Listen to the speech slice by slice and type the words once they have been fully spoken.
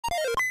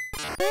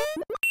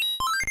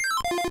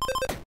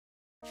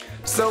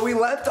So we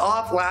left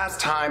off last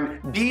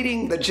time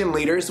beating the gym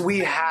leaders. We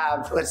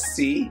have, let's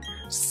see,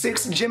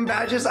 6 gym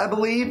badges, I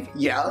believe.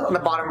 Yeah, on the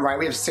bottom right,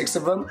 we have 6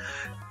 of them.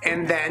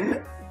 And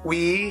then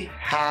we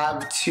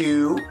have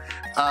to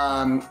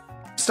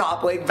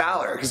stop Lake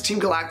Valor, because Team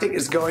Galactic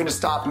is going to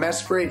stop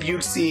Mesprit,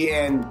 Yuxi,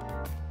 and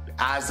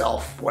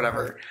Azelf,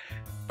 whatever.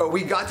 But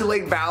we got to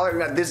Lake Valor, we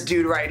got this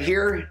dude right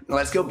here.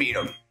 Let's go beat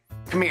him.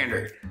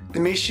 Commander, the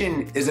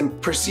mission is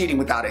proceeding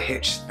without a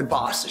hitch. The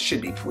boss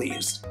should be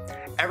pleased.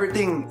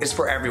 Everything is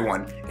for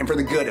everyone and for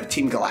the good of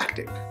Team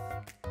Galactic.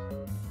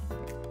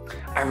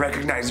 I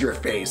recognize your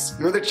face.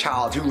 You're the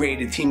child who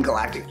raided Team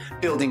Galactic,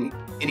 building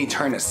an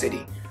Eterna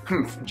city.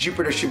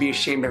 Jupiter should be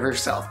ashamed of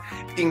herself,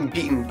 being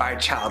beaten by a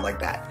child like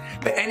that.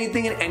 But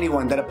anything and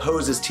anyone that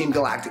opposes Team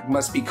Galactic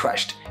must be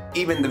crushed.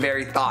 Even the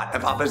very thought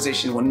of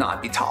opposition will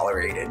not be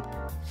tolerated.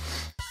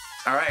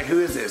 Alright, who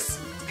is this?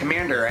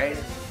 Commander, right?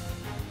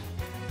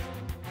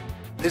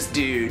 This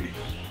dude.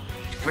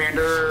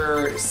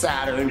 Commander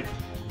Saturn.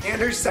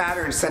 Commander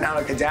Saturn sent out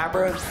a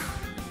Kadabra.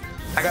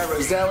 I got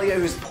Roselia,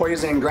 who's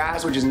poison and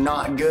grass, which is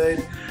not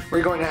good.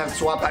 We're going to have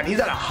swap out. He's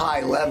at a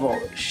high level.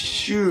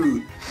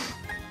 Shoot.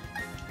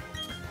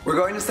 We're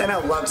going to send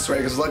out Luxray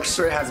because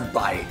Luxray has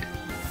bite.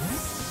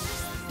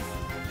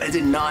 I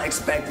did not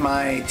expect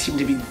my team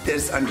to be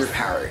this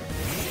underpowered.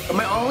 But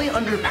my only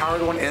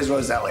underpowered one is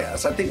Roselia,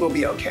 so I think we'll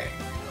be okay.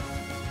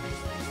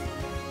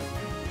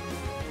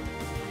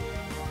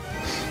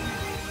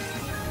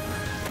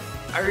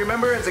 I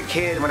remember as a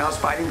kid when I was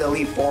fighting the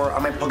Elite Four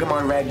on my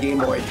Pokemon Red Game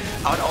Boy,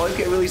 I would always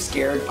get really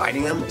scared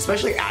fighting them,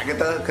 especially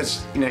Agatha,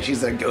 because you know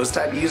she's a ghost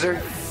type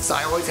user. So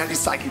I always had these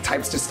psychic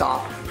types to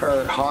stop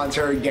her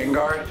Haunter,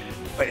 Gengar.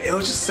 But it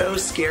was just so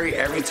scary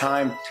every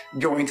time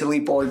going to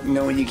Elite Four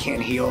knowing you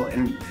can't heal,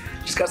 and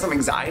just got some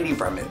anxiety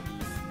from it.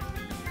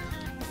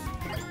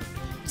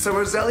 So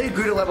Roselia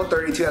grew to level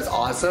 32, that's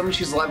awesome.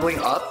 She's leveling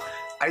up.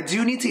 I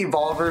do need to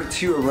evolve her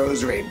to a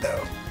Roserade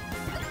though.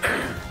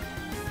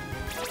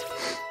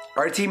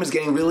 Our team is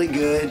getting really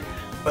good,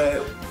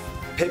 but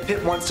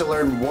Pip wants to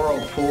learn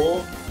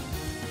Whirlpool.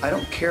 I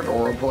don't care for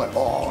Whirlpool at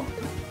all.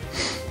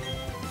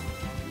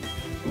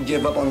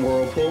 Give up on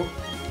Whirlpool.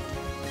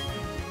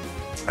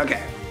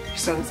 Okay,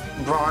 since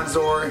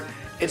Bronzor,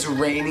 it's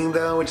raining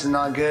though, which is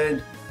not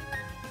good.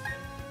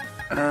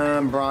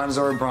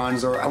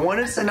 Bronzor. I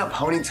wanted to send out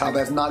Ponytail, but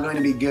that's not going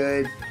to be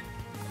good.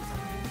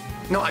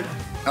 No,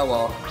 oh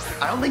well.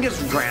 I don't think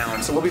it's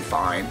ground, so we'll be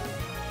fine.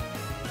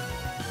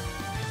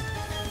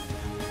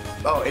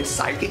 Oh, it's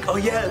Psychic? Oh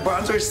yeah,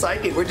 Bronzor is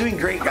Psychic. We're doing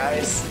great,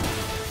 guys.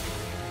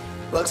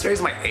 Luxray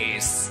is my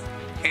ace.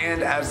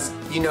 And as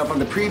you know from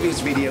the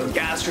previous video,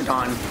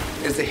 Gastrodon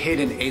is the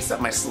hidden ace up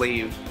my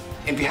sleeve.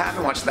 If you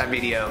haven't watched that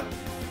video,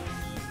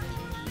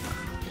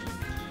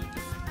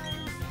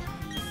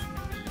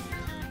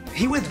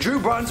 he withdrew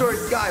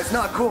Bronzor. Guys,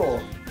 not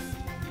cool.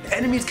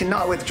 Enemies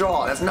cannot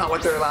withdraw. That's not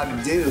what they're allowed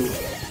to do.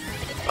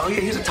 Oh yeah,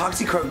 he's a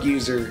Toxicroak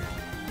user.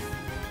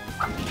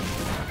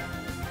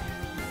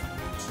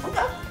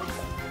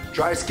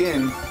 Dry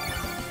skin.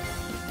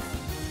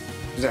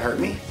 Does that hurt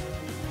me?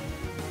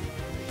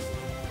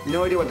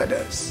 No idea what that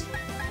does.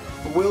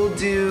 We'll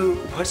do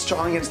put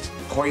strong against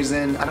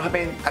poison. I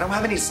don't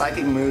have any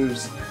psychic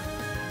moves,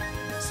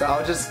 so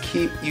I'll just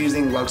keep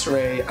using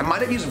Luxray. I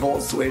might have used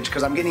Volt Switch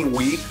because I'm getting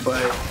weak,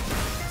 but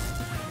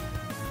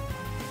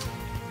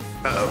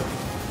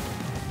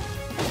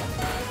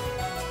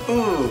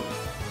ooh.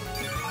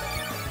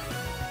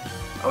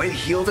 Oh, it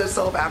healed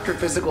itself after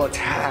physical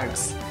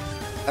attacks.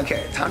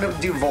 Okay, time to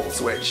do Volt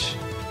Switch.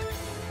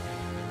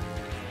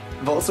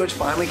 Volt Switch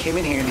finally came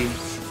in handy.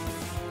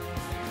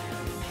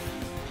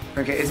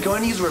 Okay, it's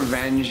going to use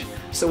Revenge,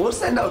 so we'll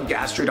send out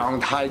Gastrodon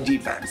with high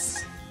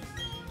defense.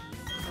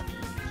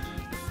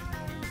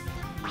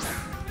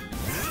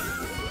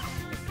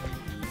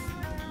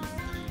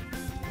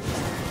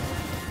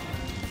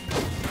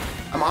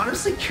 I'm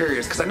honestly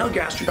curious, because I know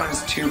Gastrodon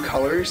has 2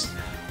 colors,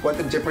 what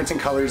the difference in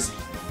colors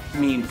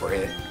mean for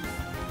it.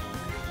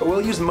 But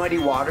we'll use Muddy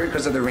Water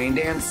because of the Rain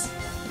Dance.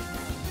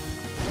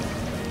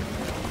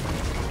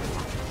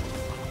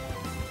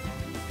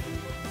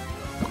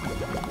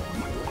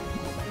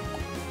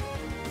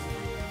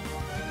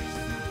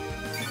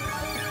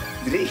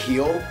 Did it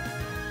heal?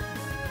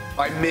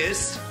 I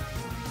missed.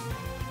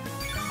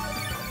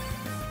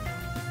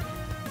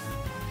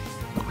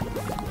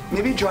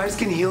 Maybe Dry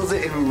Skin heals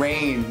it in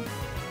rain.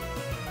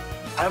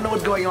 I don't know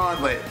what's going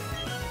on, but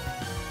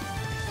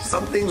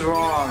something's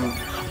wrong.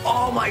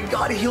 Oh my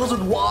god, it heals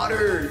with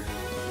water!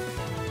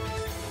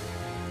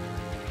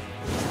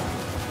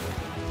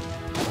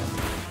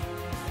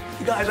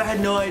 You guys, I had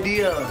no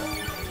idea.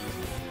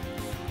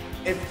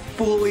 It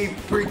fully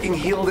freaking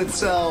healed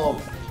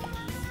itself.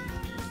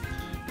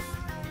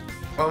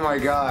 Oh my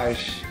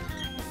gosh.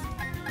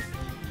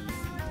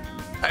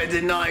 I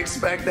did not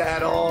expect that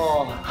at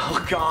all.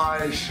 Oh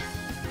gosh.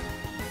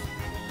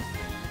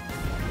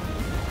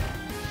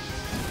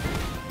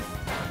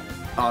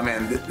 Oh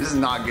man, this is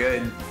not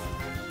good.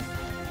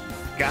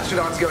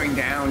 Gastrodon's going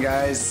down,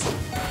 guys.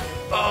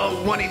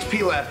 Oh, 1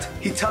 HP left.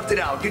 He toughed it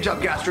out. Good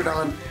job,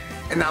 Gastrodon.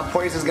 And now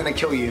Poison's gonna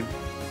kill you.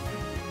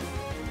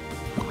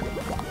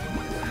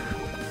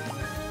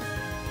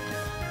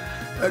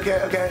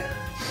 Okay, okay.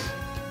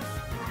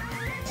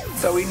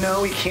 So we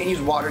know we can't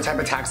use water type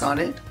attacks on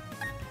it.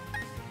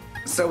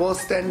 So we'll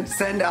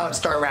send out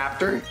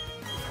Staraptor.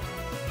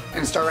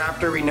 And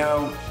Staraptor, we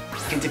know,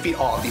 can defeat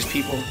all of these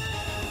people.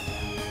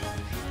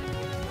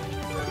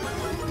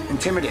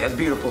 Intimidate, that's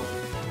beautiful.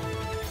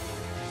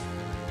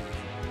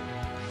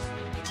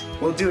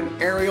 We'll do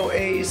an aerial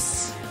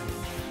ace.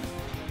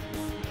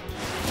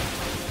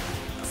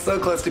 So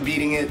close to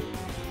beating it.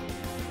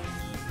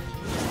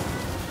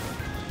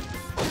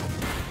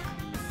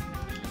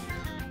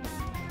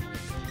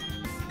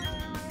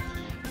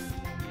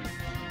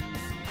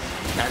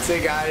 That's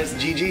it, guys.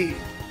 GG.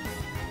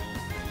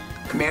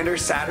 Commander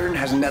Saturn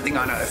has nothing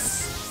on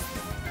us.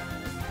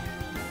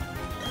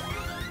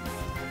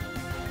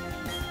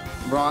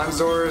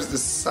 Bronzor's the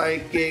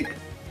Psychic.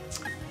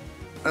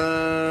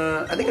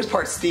 I think it's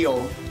part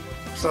Steel.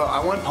 So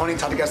I want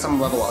Ponyta to get some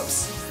level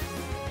ups.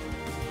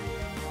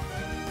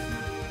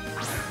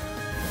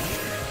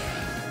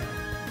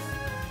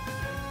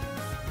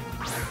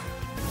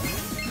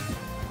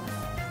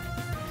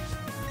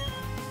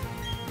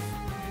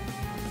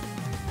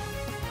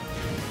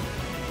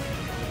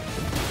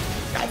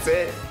 That's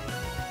it.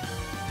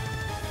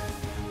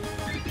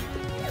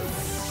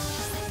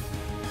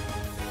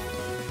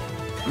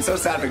 I'm so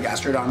sad for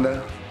Gastrodon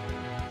though.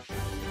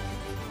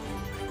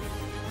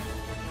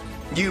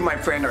 You, my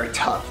friend, are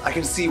tough. I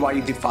can see why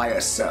you defy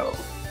us so.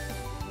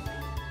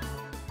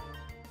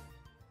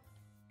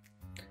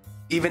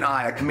 Even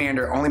I, a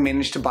commander, only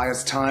managed to buy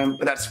us time,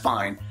 but that's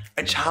fine.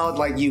 A child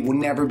like you will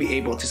never be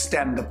able to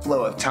stem the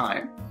flow of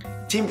time.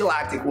 Team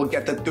Galactic will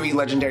get the 3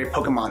 legendary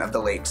Pokemon of the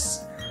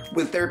lakes.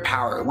 With their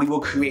power, we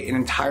will create an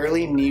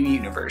entirely new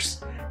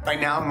universe. By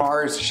now,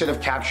 Mars should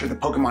have captured the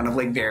Pokemon of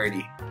Lake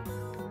Verity.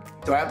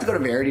 Do I have to go to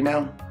Verity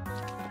now?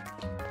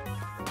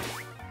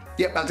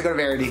 Yep, I have to go to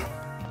Verity.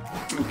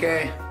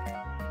 Okay.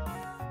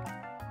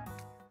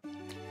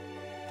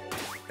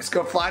 Let's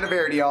go fly to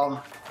Verity,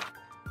 y'all.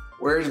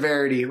 Where's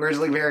Verity? Where's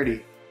Lake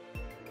Verity?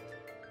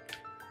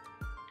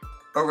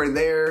 Over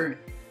there.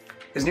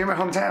 It's near my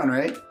hometown,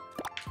 right?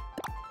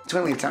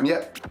 Twin Leaf Town,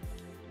 yep.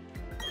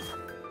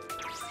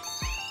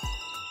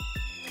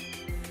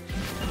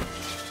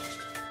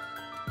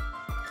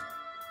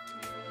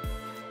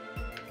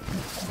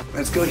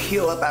 Let's go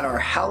heal up at our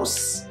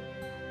house.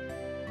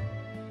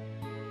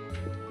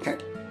 Okay.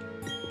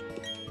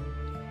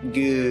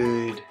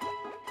 Good.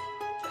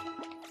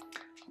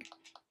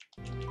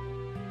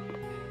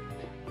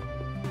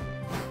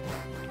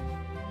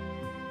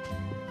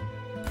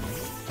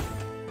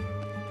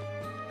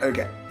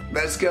 Okay,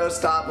 let's go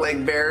stop Lake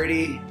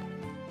Verity.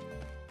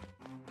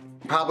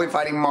 Probably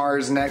fighting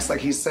Mars next,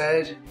 like he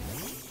said.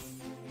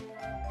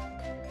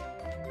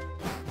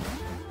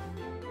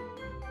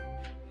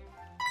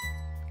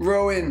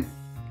 Rowan.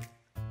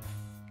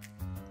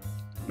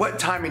 What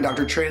timing,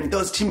 Dr. Trinh?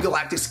 Those Team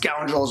Galactic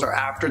scoundrels are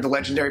after the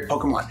legendary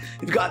Pokemon.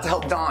 You've got to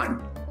help Dawn.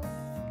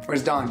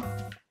 Where's Dawn?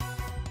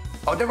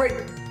 Oh, they're right.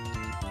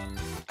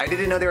 I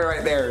didn't know they were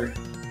right there.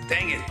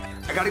 Dang it.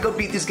 I gotta go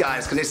beat these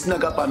guys because they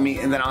snuck up on me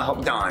and then I'll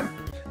help Dawn.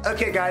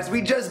 Okay, guys,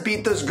 we just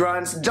beat those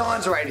grunts.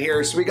 Dawn's right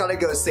here, so we gotta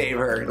go save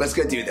her. Let's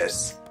go do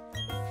this.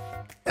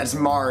 That's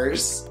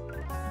Mars.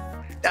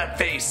 That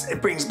face,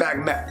 it brings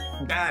back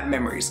bad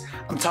memories.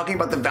 I'm talking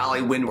about the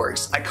Valley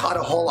Windworks. I caught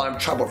a whole lot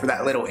of trouble for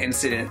that little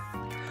incident.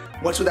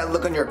 What's with that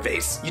look on your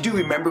face? You do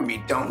remember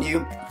me, don't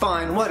you?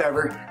 Fine,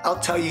 whatever. I'll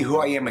tell you who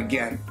I am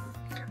again.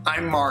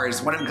 I'm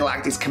Mars, one of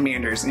Galactic's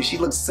commanders, and she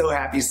looks so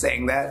happy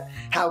saying that.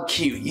 How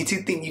cute. You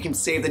two think you can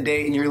save the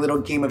day in your little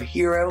game of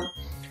hero?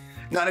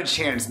 Not a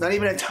chance, not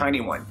even a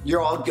tiny one.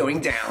 You're all going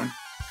down.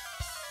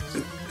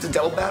 It's a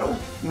double battle?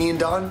 Me and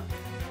Dawn?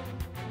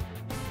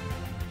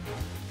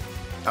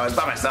 I was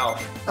by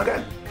myself.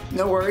 Okay,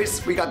 no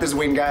worries. We got this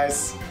win,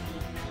 guys.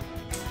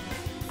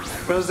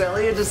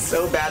 Roselia just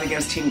so bad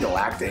against Team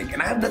Galactic,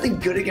 and I have nothing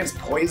good against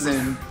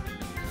Poison.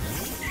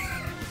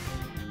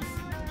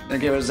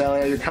 Okay,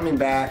 Roselia, you're coming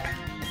back.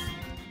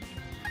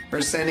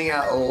 We're sending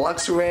out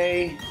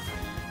Luxray.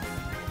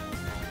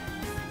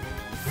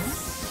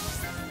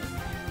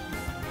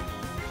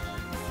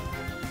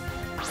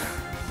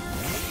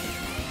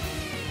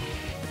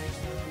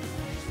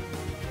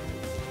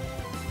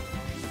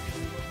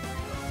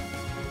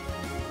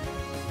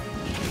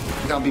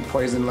 Don't be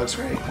Poison,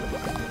 Luxray.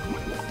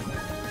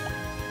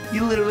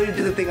 You literally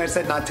did the thing I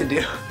said not to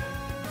do.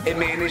 It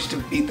managed to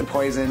beat the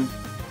Poison.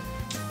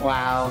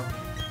 Wow.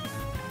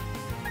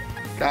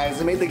 Guys,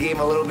 it made the game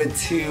a little bit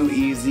too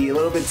easy, a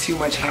little bit too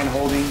much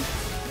hand-holding.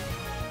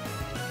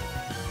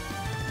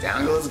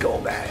 Down goes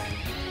Golbat.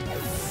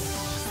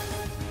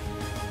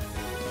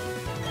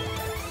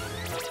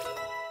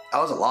 That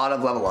was a lot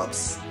of level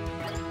ups.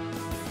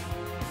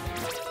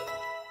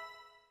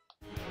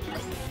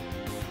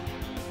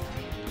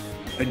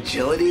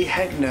 Agility?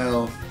 Heck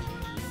no.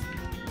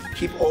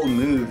 Keep old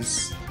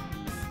moves.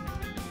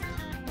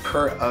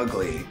 Per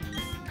ugly.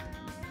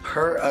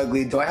 Per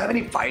Ugly. Do I have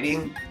any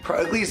fighting? Per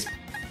Ugly's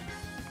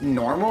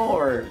normal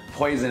or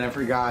poison? I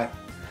forgot.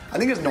 I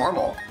think it's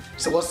normal.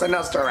 So we'll send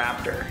out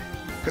Staraptor.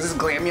 Because it's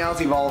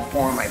Glameow's evolved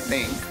form, I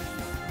think.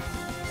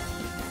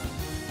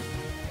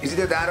 It's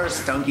either that or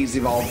Stunky's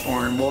evolved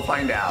form. We'll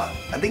find out.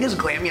 I think it's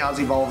Glameow's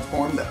evolved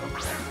form, though.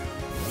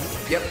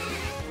 Yep.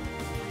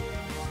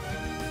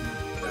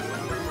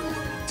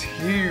 It's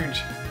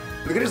huge.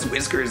 Look at his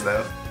whiskers,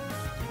 though.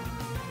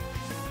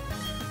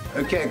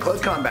 Okay, close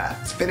combat.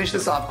 Let's finish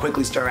this off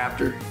quickly,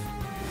 Staraptor.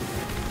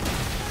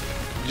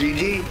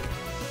 GG.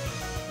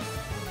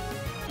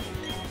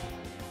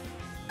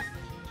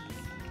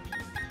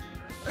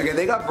 Okay,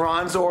 they got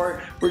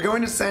Bronzor. We're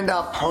going to send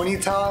out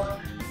Ponyta.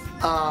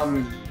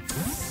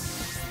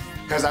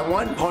 Because I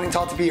want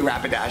Ponyta to be a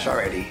Rapidash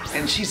already.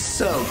 And she's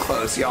so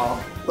close, y'all.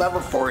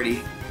 Level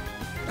 40.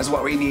 That's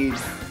what we need.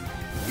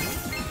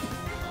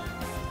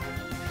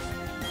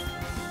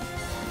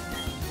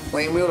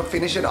 Flame Wheel to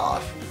finish it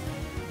off.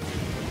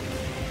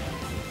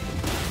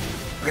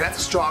 Okay, that's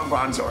a strong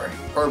Bronzor.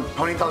 Or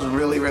Ponyta's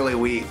really, really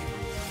weak.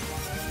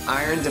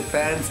 Iron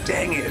Defense.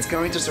 Dang it, it's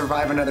going to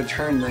survive another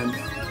turn then.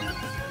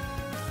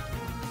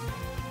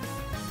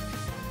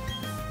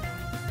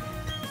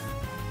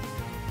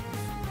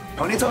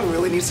 Ponyta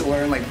really needs to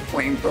learn like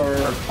Flamethrower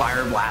or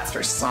Fire Blast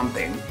or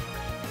something.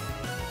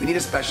 We need a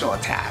special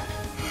attack.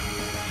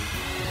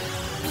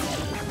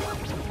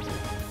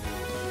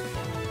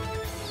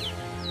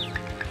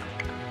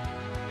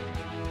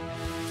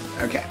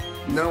 Okay,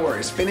 no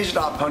worries. Finish it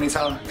off,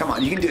 Ponyta. Come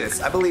on, you can do this.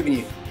 I believe in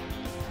you.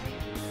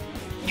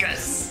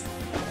 Yes!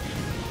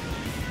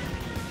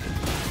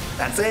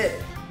 That's it.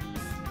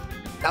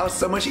 That was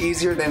so much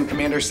easier than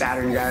Commander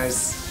Saturn,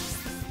 guys.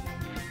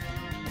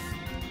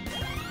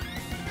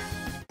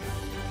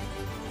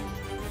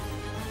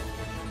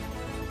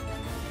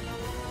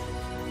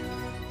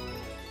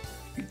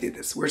 Did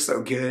this. We're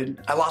so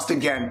good. I lost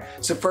again.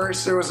 So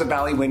first there was a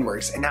Valley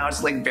Windworks, and now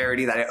it's Lake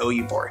Verity that I owe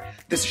you for.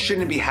 This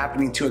shouldn't be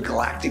happening to a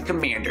Galactic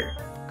Commander.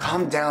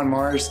 Calm down,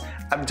 Mars.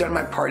 I've done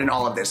my part in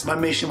all of this. My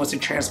mission was to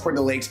transport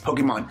the lake's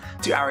Pokemon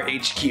to our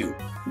HQ.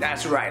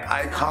 That's right,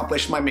 I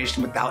accomplished my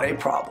mission without a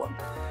problem.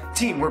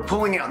 Team, we're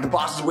pulling out. The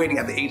boss is waiting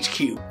at the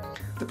HQ.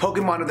 The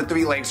Pokemon of the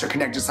 3 lakes are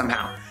connected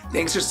somehow.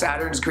 Thanks to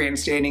Saturn's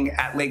grandstanding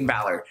at Lake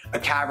Valor, a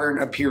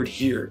cavern appeared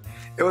here.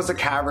 It was a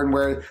cavern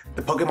where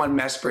the Pokemon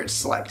Mesprit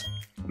slept.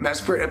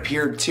 Mesprit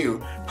appeared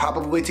too,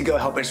 probably to go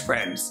help his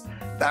friends.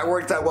 That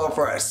worked out well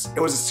for us.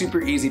 It was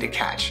super easy to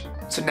catch.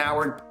 So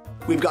now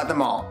we've got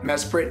them all.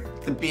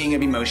 Mesprit, the being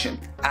of emotion.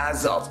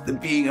 Azelf, the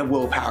being of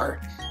willpower.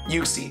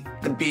 Uxie,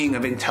 the being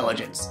of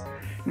intelligence.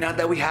 Now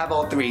that we have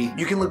all 3,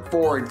 you can look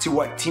forward to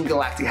what Team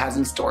Galactic has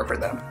in store for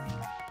them.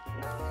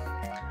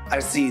 I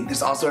see,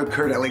 this also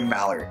occurred at Lake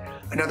Valor.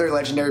 Another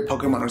legendary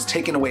Pokemon was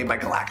taken away by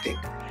Galactic.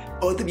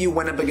 Both of you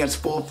went up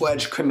against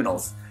full-fledged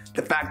criminals.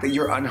 The fact that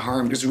you're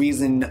unharmed is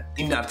reason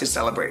enough to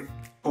celebrate.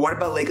 But what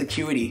about Lake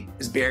Acuity?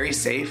 Is Barry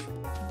safe?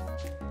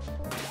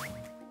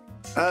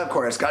 Of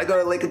course, gotta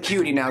go to Lake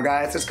Acuity now,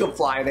 guys. Let's go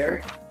fly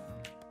there.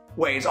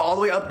 Wait, it's all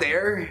the way up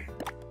there?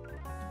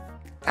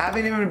 I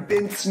haven't even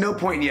been to Snow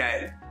Point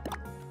yet.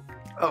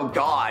 Oh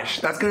gosh,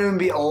 that's gonna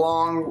be a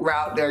long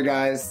route there,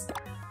 guys.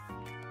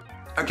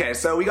 Okay,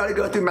 so we gotta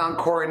go through Mount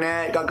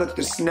Coronet, gotta go through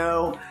the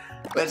snow.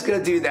 Let's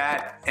go do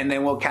that, and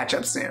then we'll catch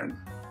up soon.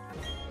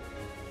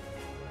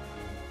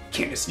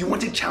 Candace, you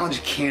want to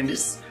challenge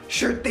Candace?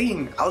 Sure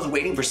thing, I was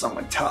waiting for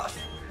someone tough.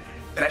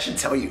 But I should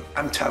tell you,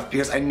 I'm tough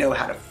because I know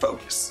how to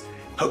focus.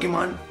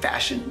 Pokemon,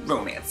 fashion,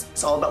 romance,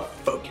 it's all about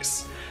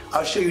focus.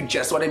 I'll show you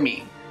just what I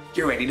mean.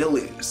 You're ready to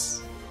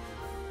lose.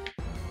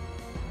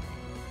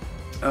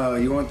 Oh,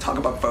 you want to talk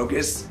about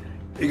focus?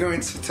 You're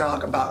going to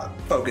talk about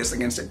focus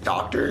against a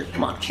doctor?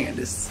 Come on,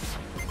 Candace.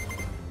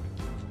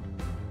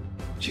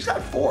 She's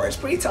got 4, it's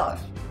pretty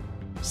tough.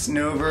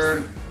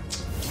 Snover,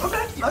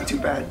 okay, not too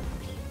bad.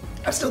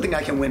 I still think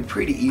I can win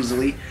pretty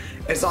easily.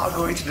 It's all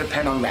going to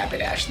depend on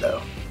Rapidash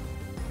though.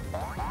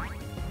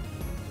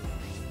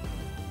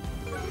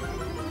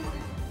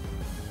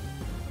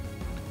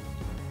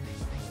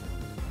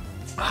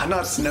 Ah,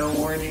 not Snow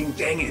Warning,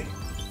 dang it.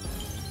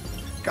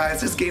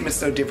 Guys, this game is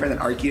so different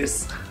than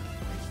Arceus.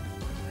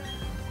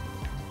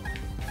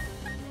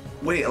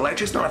 Wait,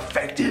 Electric's not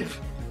effective?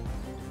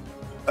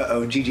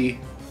 Uh-oh, GG.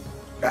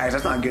 Guys,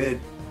 that's not good.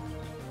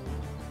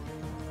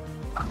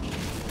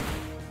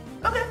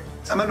 Okay,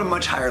 so I'm at a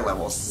much higher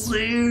level. So,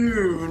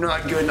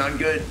 not good, not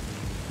good.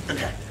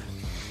 Okay.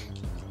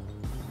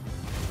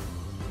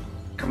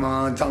 Come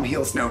on, Tom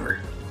heal Snover.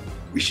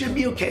 We should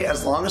be okay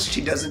as long as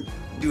she doesn't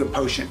do a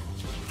potion.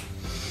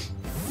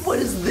 What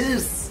is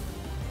this?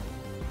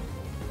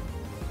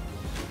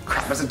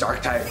 Crap, that's a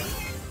dark type.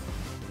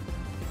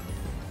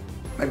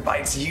 My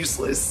bite's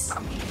useless.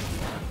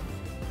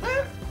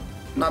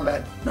 Not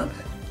bad, not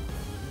bad.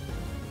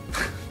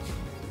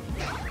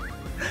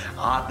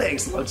 Aw,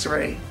 thanks,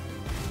 Luxray.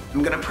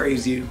 I'm gonna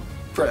praise you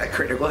for that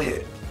critical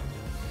hit.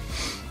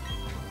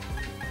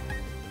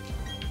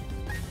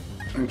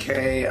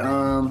 Okay,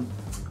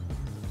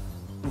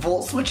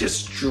 Volt Switch is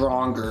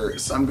stronger,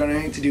 so I'm gonna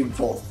need to do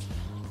Volt.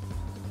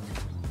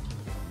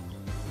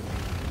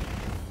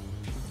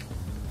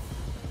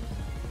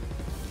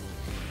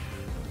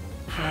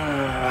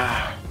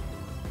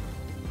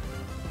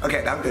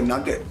 Okay, not good,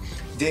 not good.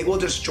 Dig will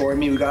destroy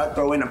me. We gotta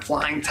throw in a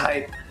flying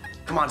type.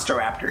 Come on,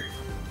 Staraptor.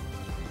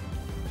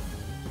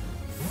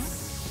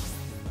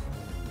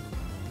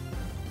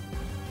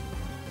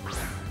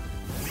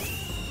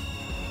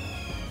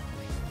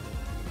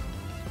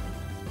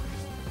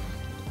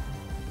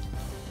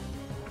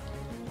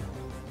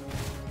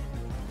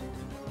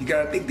 You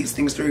gotta think these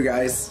things through,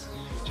 guys.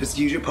 Just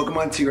use your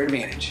Pokemon to your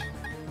advantage.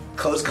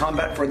 Close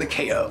combat for the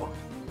KO.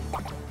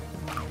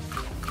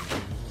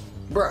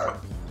 Bro.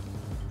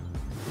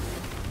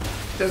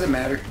 Doesn't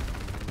matter.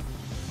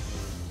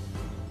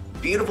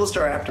 Beautiful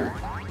Staraptor.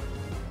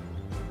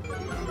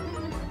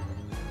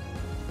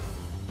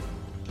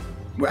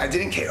 Wait, I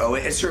didn't KO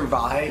it. It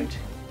survived.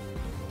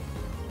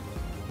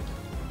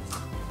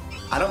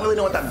 I don't really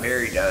know what that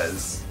berry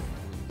does.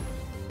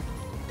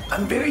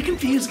 I'm very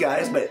confused,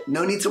 guys, but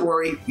no need to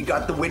worry. We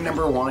got the win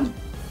number 1.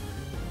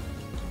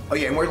 Oh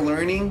yeah, and we're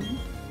learning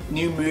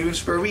new moves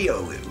for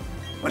Riolu.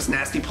 What's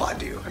Nasty Plot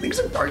do? I think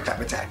it's a dark type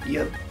attack.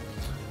 Yep.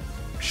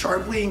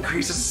 Sharply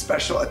increases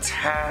special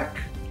attack.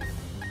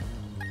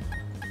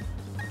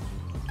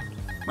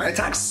 My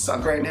attacks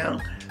suck right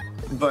now,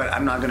 but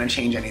I'm not gonna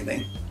change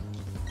anything.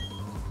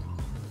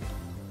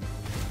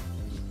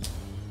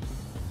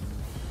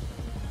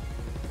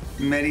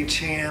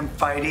 Medicham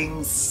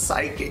fighting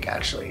Psychic,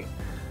 actually.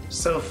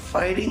 So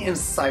fighting and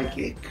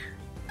Psychic.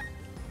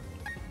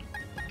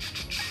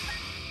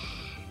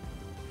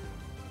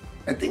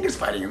 I think it's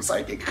fighting and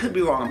Psychic. Could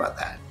be wrong about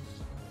that.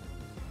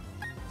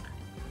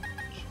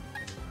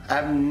 I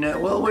have no.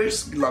 Well,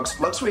 where's Lux?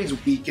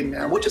 Luxray's weakened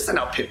now. We'll just send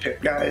out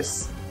Pip,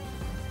 guys.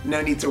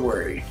 No need to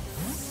worry.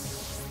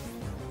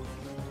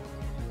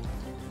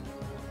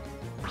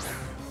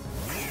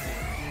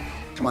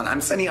 Come on, I'm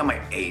sending out my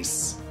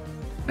ace.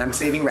 And I'm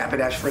saving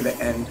Rapidash for the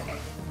end.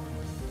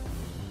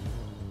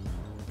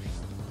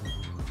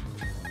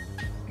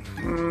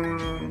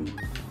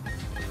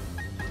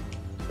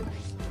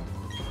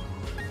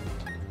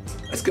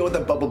 Let's go with the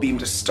Bubble Beam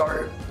to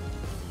start.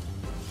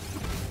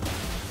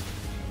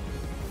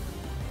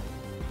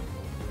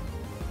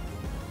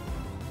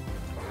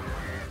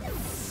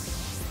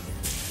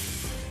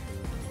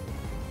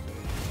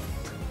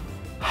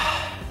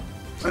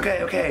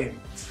 Okay.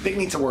 Big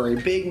need to worry.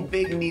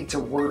 Big need to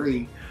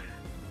worry.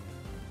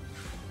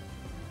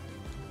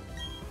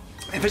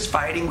 If it's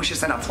fighting, we should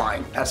send out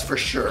flying. That's for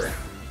sure.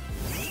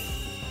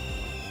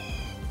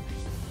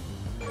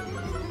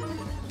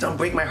 Don't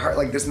break my heart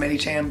like this,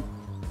 Medicham.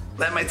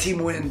 Let my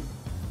team win.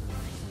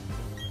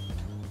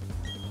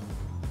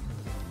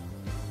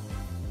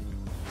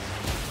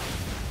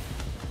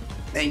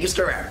 Thank you,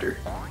 Staraptor.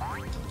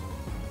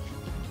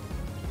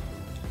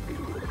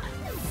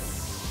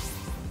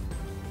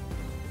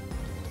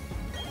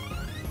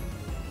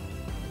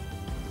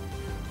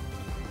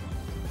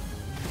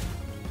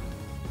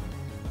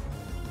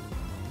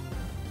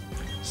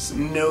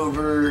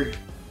 Snover.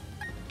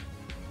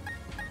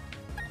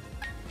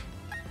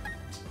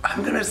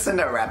 I'm gonna send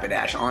out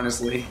Rapidash,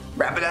 honestly.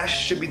 Rapidash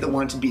should be the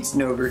one to beat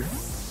Snover.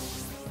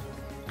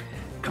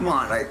 Come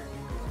on, like,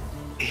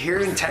 here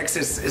in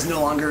Texas is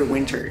no longer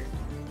winter.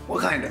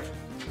 What kind of?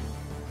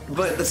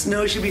 But the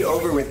snow should be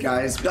over with,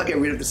 guys. We gotta get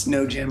rid of the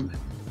snow gym.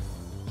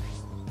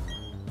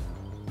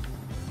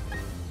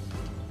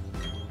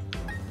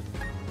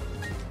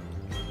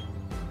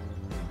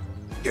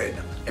 Good.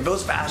 If it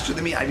was faster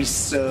than me, I'd be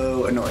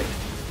so annoyed.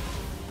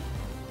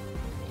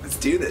 Let's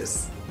do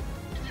this.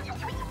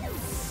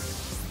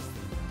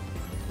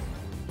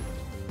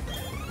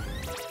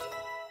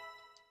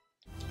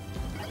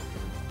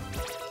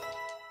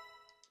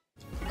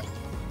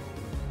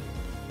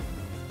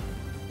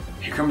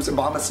 Here comes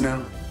Obama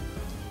Snow.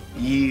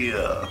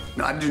 Yeah.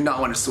 No, I do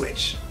not want to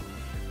switch.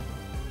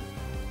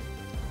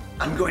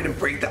 I'm going to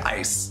break the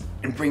ice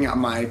and bring out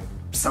my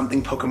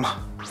something Pokemon.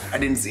 I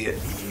didn't see it.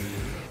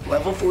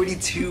 Level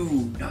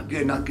 42. Not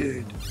good, not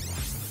good.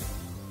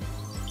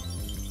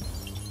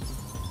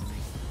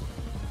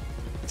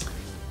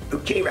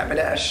 Okay,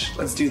 Rapidash.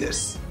 Let's do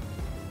this.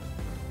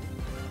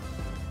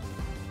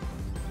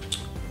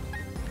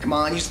 Come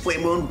on, use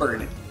Flame Wheel and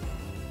burn it.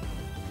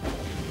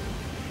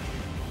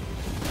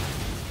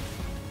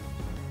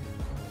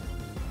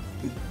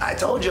 I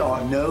told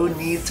y'all, no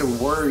need to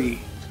worry.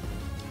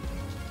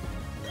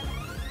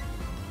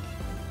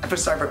 I feel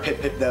sorry for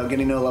Pip though,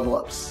 getting no level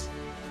ups.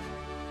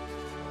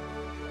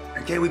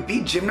 Okay, we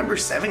beat gym number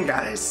 7,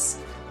 guys.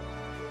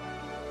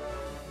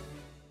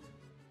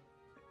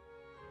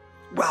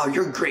 Wow,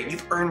 you're great.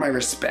 You've earned my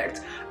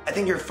respect. I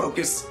think your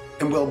focus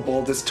and will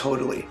bold is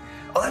totally.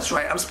 Oh, that's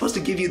right. I'm supposed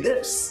to give you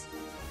this.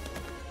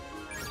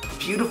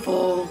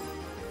 Beautiful.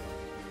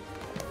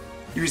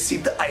 You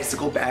received the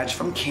Icicle badge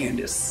from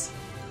Candace.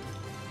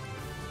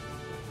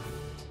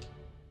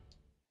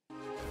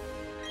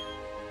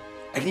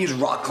 I can use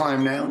Rock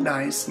Climb now.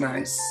 Nice,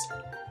 nice.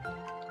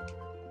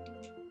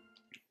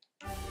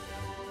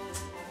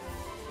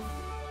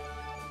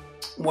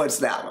 What's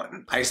that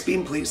one? Ice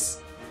Beam, please.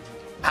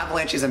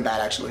 Avalanche isn't bad,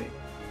 actually.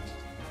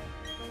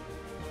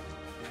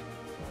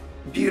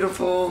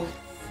 Beautiful.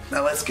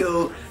 Now let's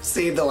go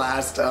save the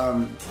last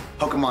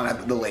Pokemon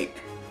at the lake.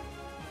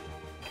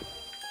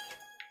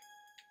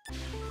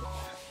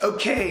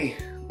 Okay,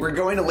 we're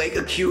going to Lake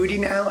Acuity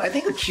now. I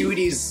think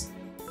Acuity's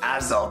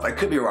Azelf. I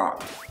could be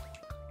wrong.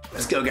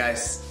 Let's go,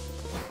 guys.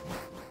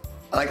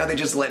 I like how they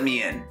just let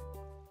me in.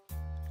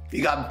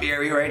 We got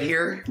Barry right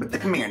here with the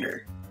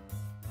commander.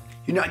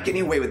 You're not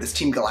getting away with this,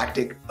 Team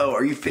Galactic. Oh,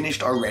 are you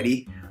finished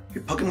already?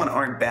 Your Pokemon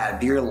aren't bad,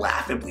 but you're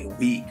laughably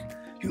weak.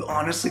 You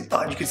honestly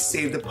thought you could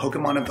save the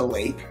Pokemon of the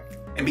lake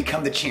and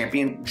become the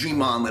champion?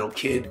 Dream on, little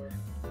kid.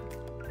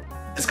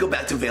 Let's go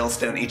back to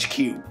Veilstone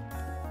HQ.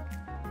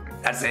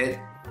 That's it?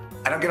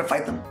 I don't get to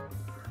fight them?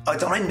 Oh,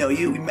 don't I know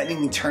you? We met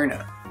in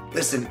Eterna.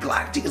 Listen,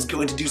 Galactic is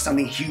going to do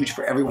something huge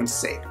for everyone's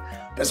sake.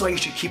 That's why you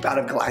should keep out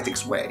of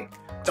Galactic's way.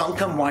 Don't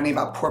come whining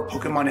about poor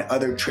Pokemon and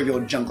other trivial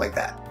junk like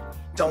that.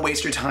 Don't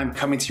waste your time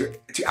coming to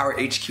our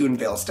HQ in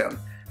Veilstone.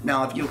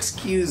 Now, if you'll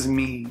excuse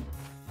me...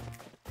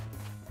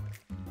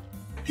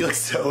 You look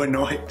so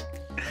annoyed.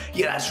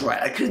 Yeah, that's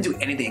right. I couldn't do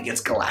anything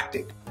against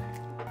Galactic.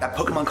 That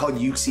Pokemon called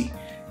Yuxi,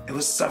 it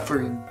was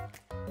suffering.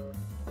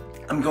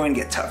 I'm going to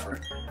get tougher.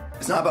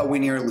 It's not about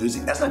winning or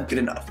losing. That's not good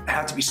enough. I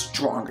have to be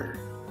stronger.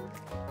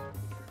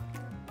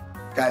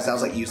 Guys, that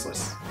was like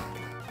useless.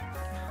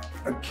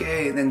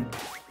 Okay, then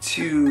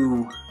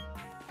to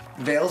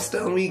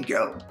Veilstone we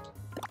go.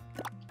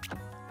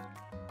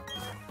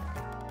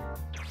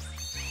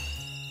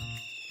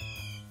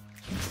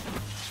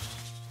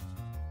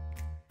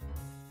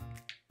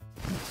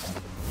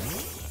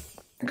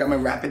 I got my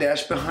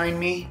Rapidash behind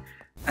me.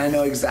 I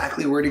know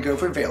exactly where to go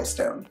for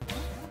Veilstone.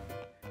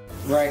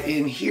 Right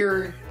in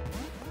here.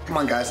 Come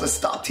on, guys, let's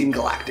stop Team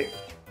Galactic.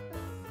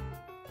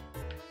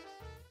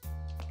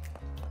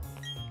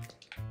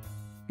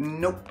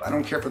 Nope, I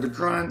don't care for the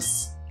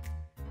grunts.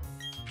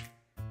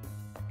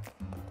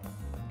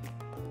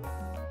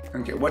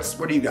 Okay,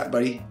 what do you got,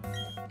 buddy?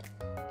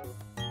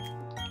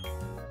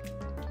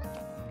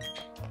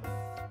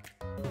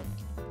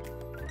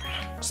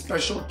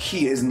 Special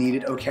key is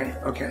needed. Okay,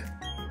 okay.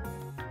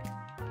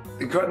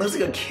 The grunt looks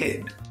like a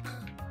kid.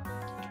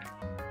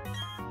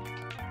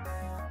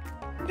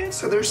 Okay,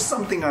 so there's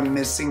something I'm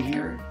missing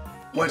here.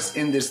 What's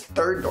in this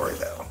third door,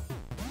 though?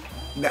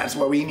 That's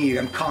what we need,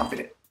 I'm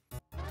confident.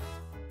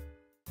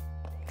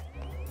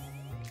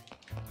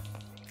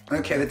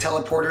 Okay, the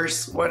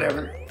teleporters,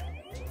 whatever.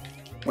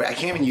 Wait, I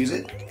can't even use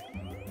it?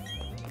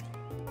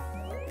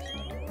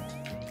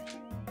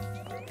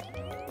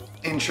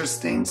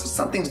 Interesting, so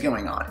something's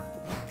going on.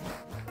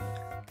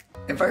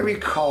 If I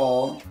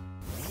recall,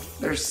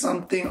 there's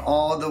something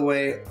all the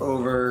way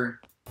over...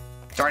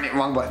 Darn it,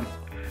 wrong button.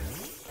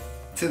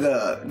 To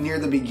the, near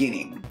the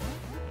beginning.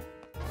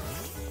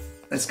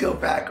 Let's go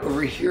back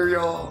over here,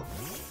 y'all.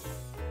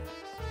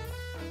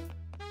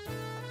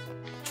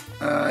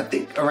 I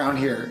think around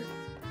here.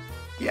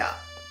 Yeah.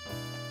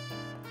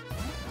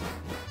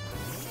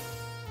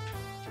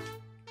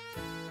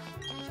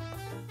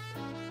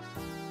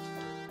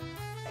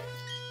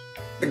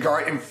 The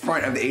guard in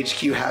front of the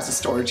HQ has a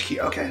storage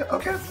key. Okay,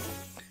 okay.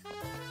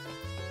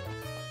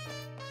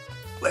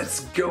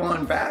 Let's go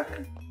on back.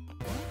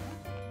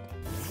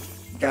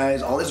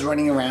 Guys, all this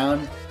running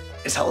around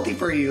is healthy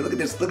for you. Look at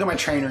this. Look at my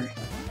trainer.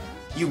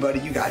 You, buddy,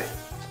 you got it.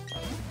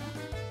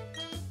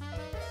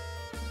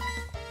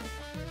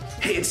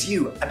 Hey, it's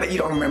you. I bet you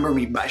don't remember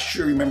me, but I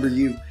sure remember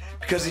you.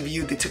 Because of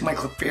you, they took my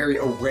Clefairy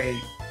away.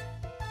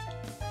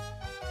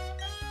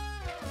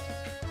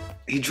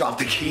 He dropped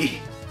the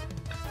key.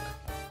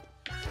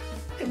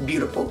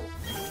 Beautiful.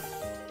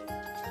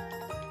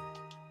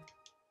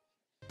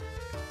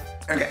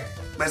 Okay,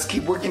 let's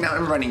keep working out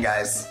and running,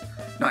 guys.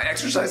 Now,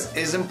 exercise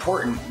is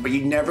important, but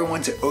you never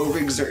want to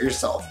overexert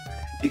yourself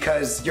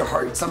because your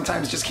heart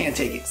sometimes just can't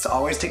take it. So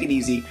always take it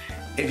easy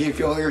if you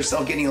feel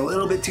yourself getting a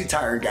little bit too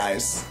tired,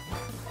 guys.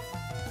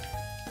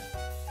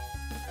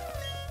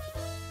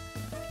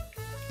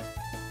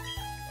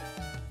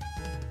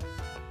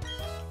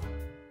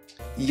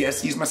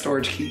 Yes, use my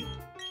storage key.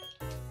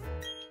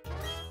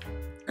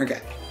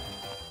 Okay.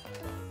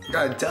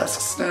 Got a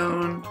Dusk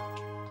Stone.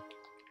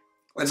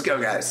 Let's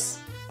go, guys.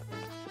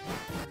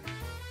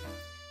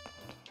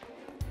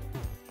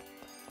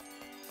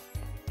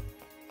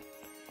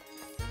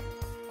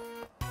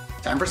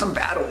 Time for some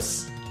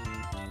battles.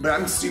 But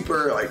I'm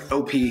super, like,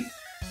 OP.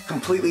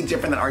 Completely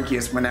different than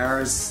Arceus when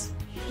I was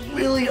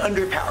really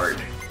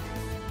underpowered.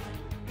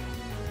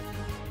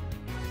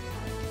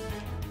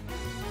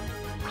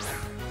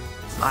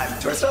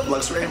 Do I still have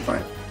Luxray in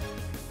front?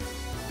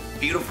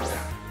 Beautiful.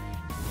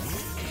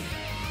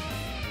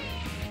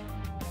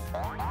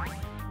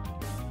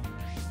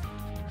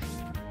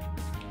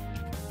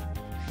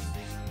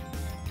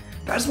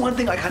 That's one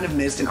thing I kind of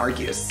missed in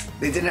Arceus.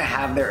 They didn't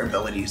have their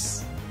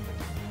abilities.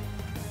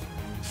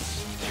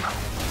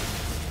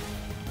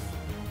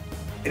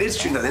 It is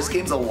true though, this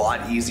game's a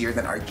lot easier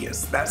than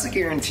Arceus. That's a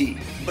guarantee.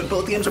 But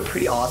both games are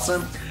pretty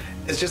awesome.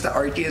 It's just that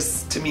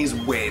Arceus, to me, is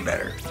way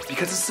better.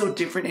 Because it's so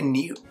different and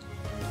new.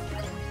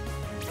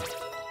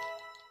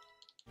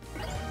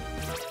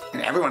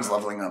 And everyone's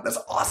leveling up, that's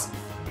awesome.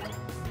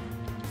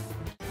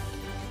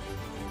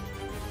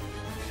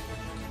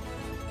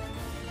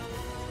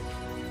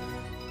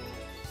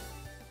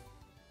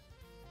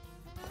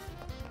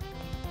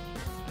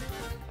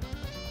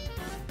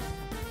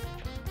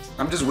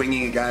 I'm just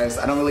winging it, guys.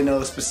 I don't really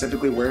know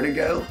specifically where to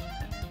go.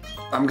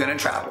 I'm gonna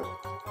travel.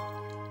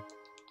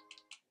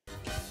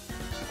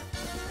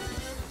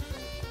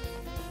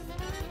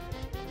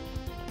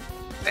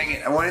 Dang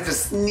it, I wanted to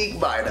sneak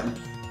by them.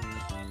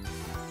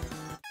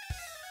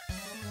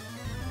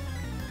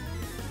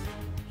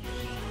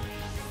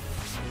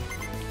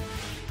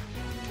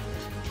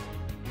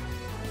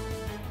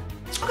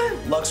 Okay,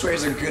 Luxray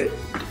is a good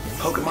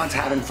Pokemon to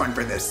have in front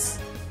for this.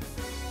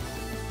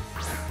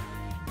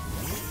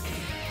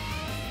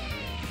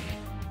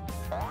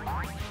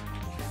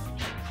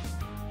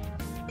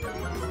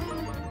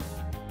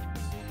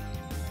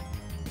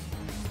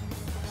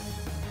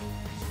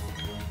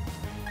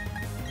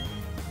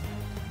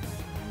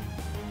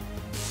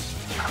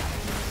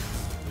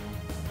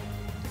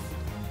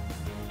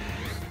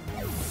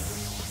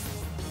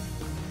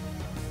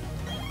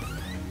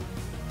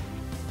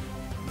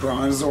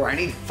 Bronzor, I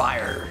need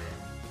fire.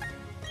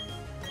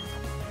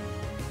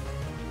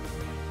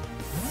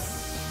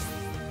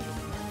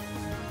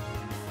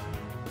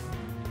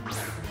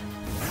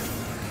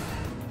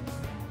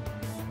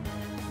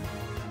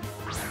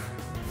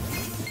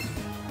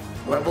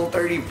 Level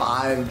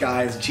 35,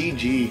 guys,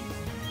 GG.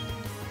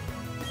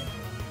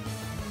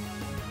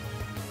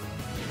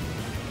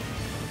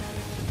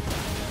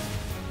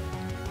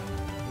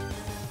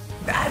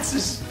 That's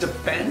his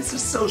defense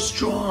is so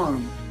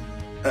strong.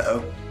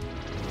 Uh-oh.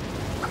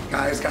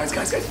 Guys.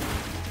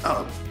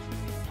 Oh.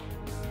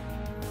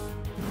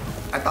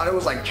 I thought it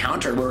was like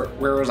counter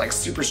where it was like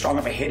super strong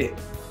if I hit it.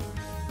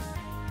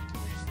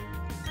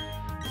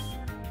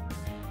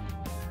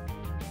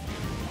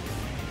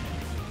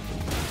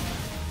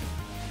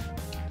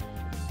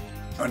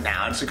 Oh,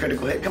 now it's a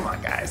critical hit. Come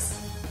on, guys.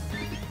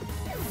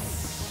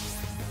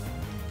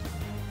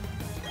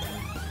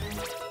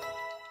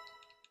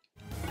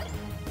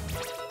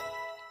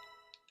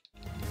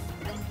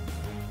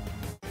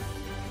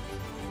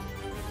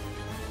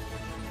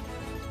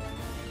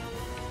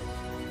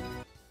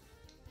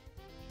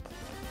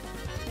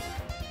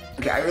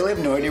 Okay, I really have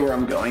no idea where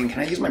I'm going.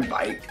 Can I use my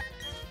bike?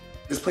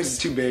 This place is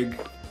too big.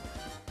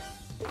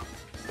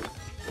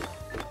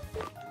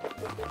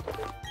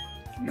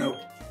 Nope.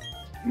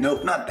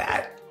 Nope, not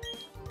that.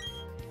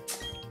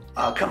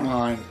 Oh, come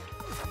on.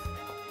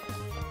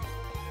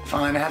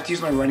 Fine, I have to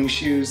use my running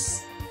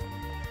shoes.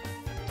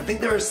 I think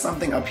there is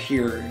something up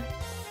here.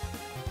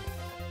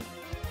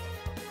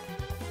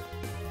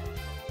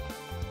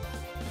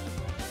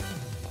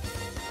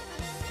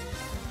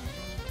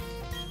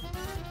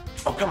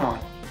 Oh, come on.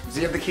 Does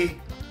he have the key?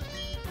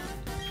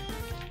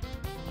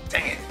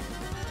 Dang it.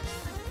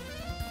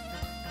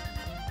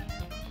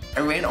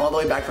 I ran all the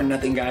way back for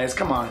nothing, guys.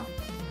 Come on.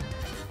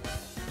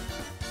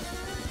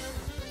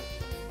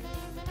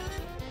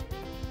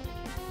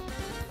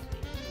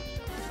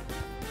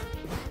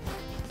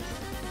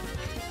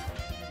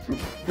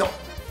 No.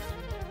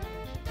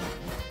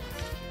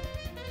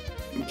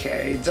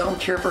 Okay, don't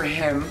care for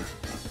him.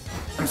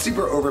 I'm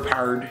super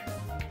overpowered.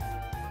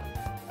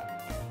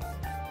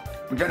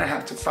 I'm gonna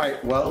have to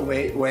fight. Well,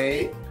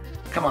 wait.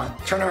 Come on,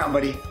 turn around,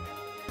 buddy.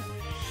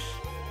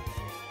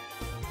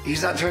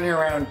 He's not turning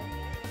around.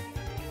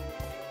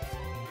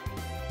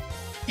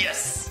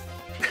 Yes!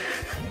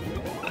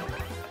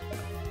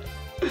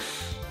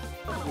 If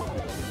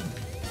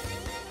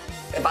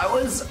I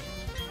was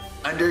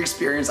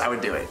underexperienced, I would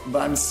do it.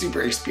 But I'm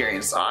super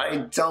experienced, so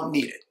I don't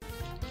need it.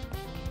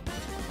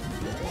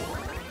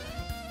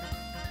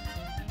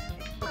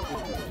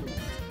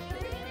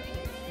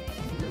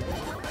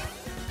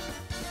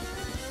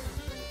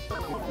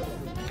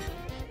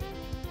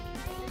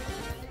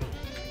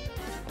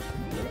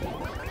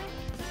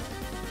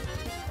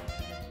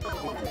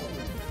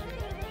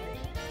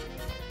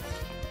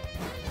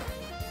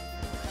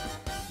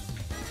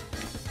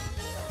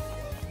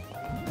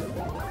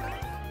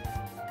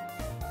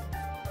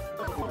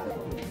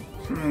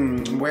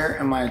 Where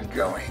am I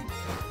going?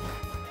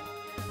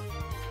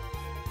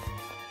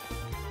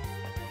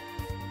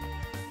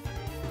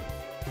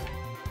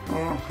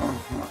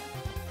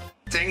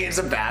 Dang it, it's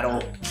a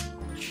battle.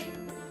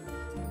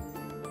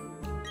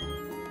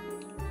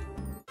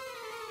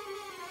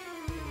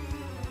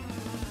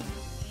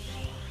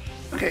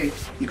 Okay,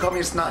 you call me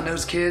a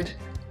snot-nosed kid?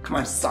 Come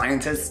on,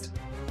 scientist.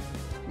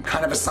 I'm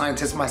kind of a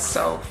scientist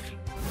myself.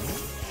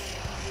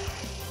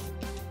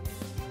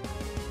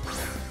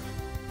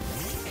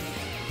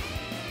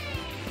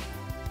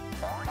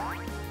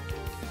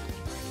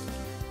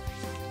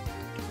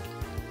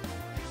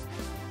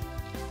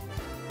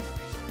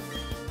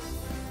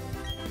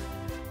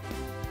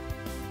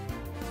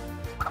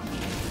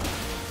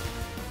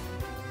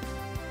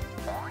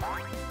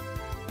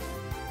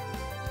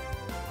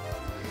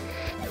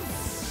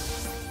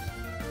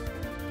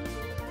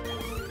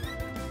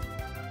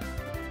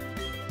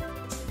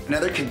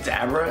 Another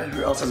Kadabra?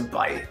 Who else has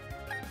Bite?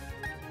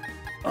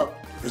 Well,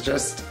 it's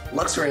just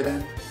Luxray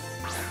then.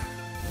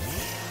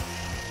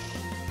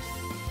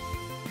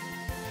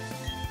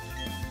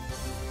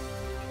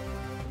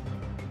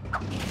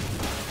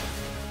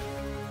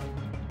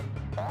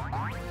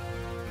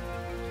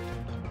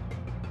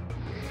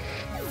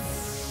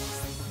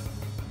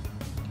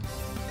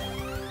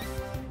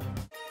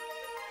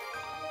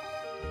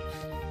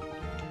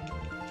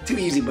 Too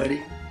easy,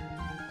 buddy.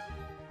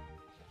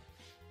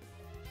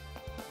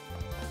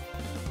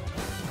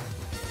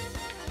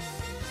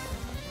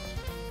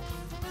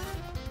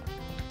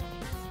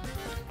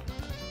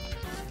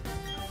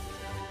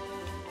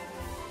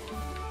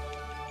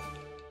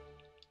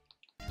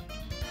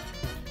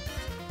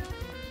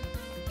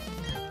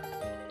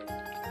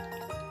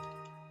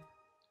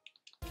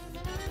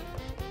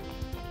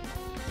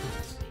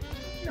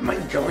 Am I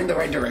going the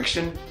right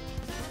direction?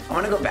 I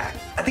want to go back.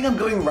 I think I'm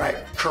going right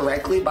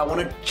correctly, but I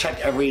want to check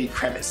every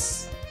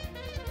crevice.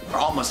 Or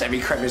almost every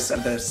crevice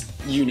of this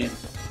unit.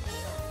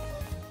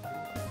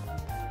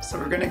 So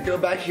we're going to go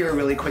back here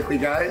really quickly,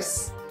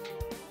 guys.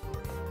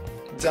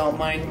 Don't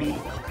mind me.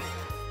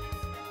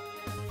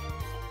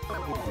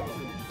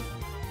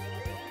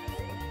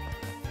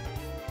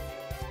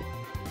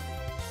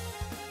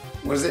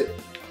 Was it?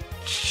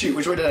 Shoot,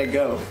 which way did I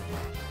go?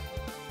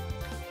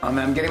 Oh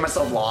man, I'm getting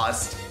myself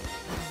lost.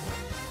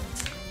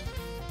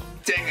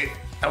 Dang it.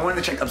 I wanted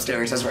to check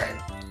upstairs, that's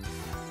right.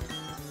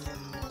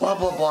 Blah,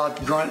 blah, blah,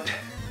 grunt.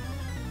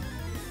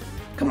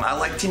 Come on, I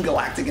like Team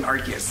Galactic and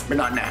Arceus, but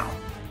not now.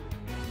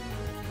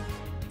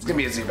 It's gonna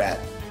be a Zubat.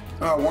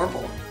 Oh,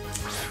 Wurmple.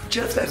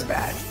 Just as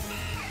bad.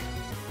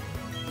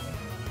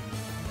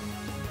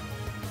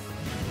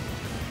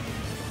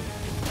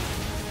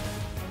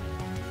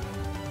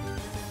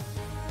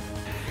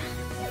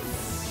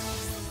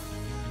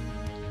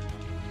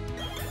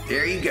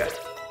 There you go.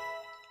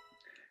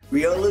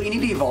 Riolu, you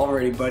need to evolve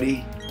already,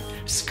 buddy.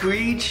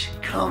 Screech,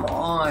 come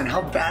on.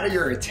 How bad are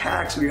your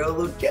attacks,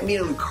 Riolu? Get me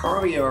a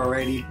Lucario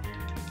already.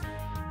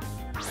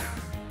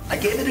 I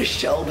gave it a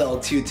Shell Bell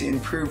too to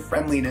improve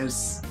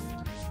friendliness.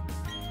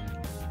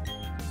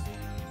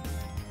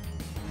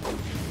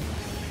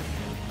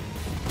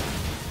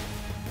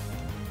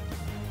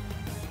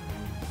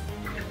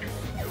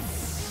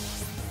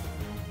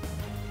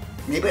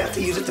 Maybe I have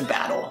to use it to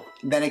battle.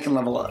 Then it can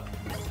level up.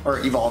 Or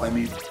evolve, I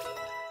mean.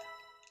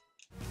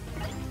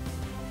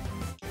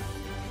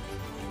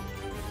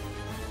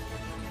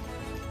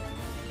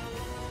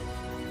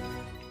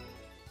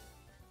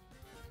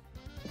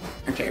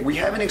 Okay, we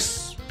haven't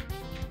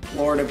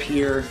explored up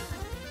here.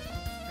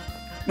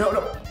 No,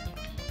 no.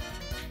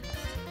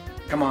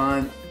 Come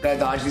on, gotta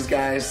dodge these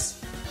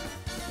guys.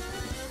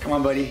 Come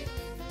on, buddy.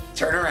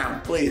 Turn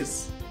around,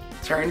 please.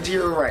 Turn to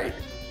your right.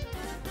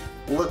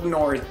 Look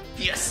north.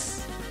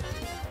 Yes.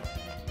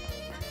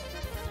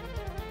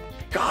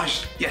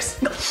 Gosh,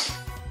 yes. No.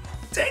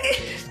 Dang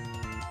it.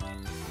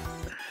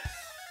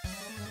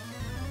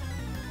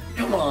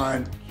 Come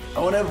on. I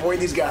want to avoid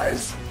these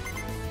guys.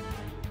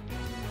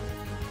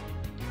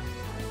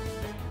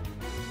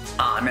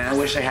 Aw, man, I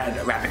wish I had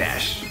a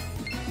Rapidash.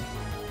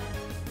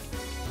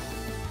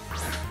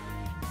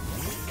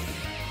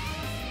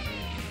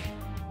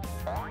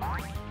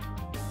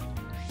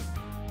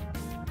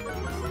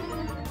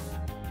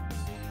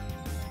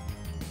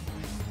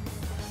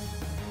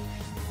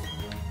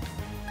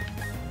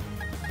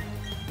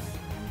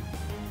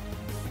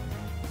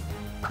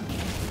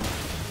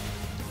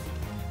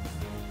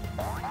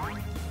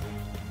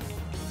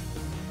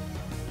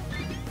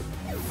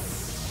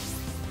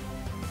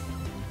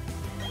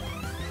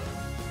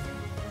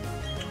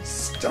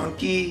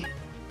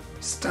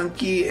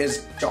 Stunky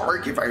is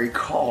dark if I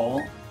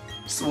recall,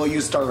 so we'll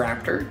use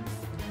Staraptor.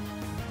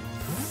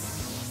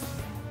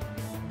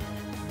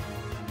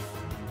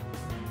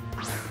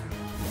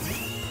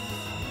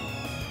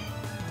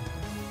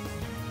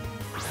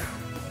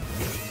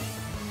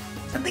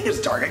 I think it's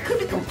dark. I could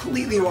be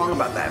completely wrong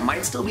about that. It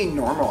might still be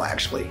normal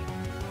actually.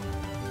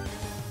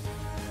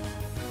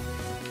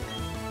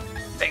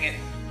 Dang it.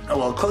 Oh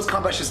well, close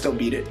combat should still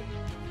beat it.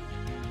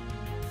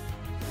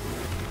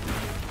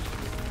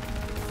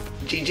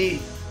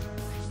 GG.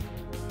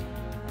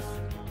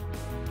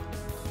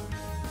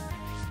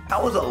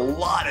 That was a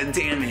lot of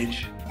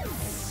damage.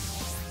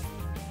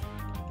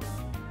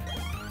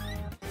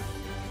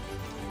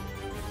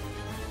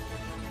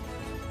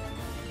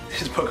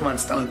 This Pokemon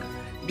stunk.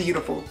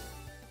 Beautiful.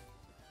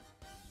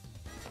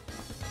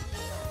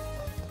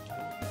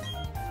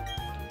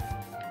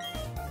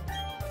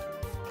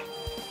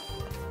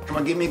 Come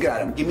on, give me a good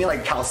item. Give me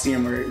like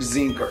Calcium or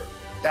Zinc or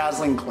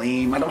Dazzling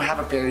Gleam. I don't have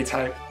a Fairy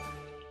type.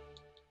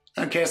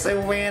 Okay, so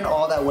I ran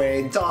all that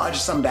way,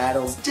 dodged some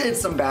battles, did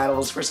some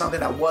battles for something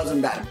that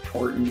wasn't that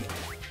important.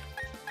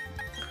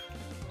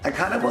 I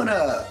kind of want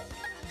to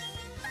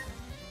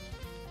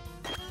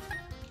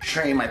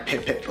train my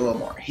Pip a little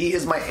more. He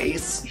is my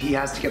ace, he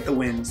has to get the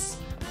wins.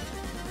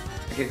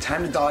 Okay,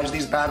 time to dodge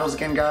these battles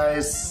again,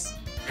 guys.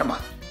 Come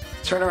on,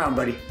 turn around,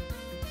 buddy.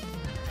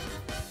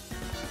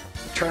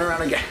 Turn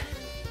around again.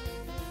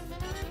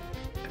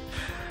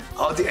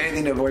 I'll do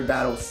anything to avoid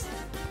battles.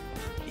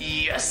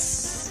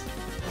 Yes!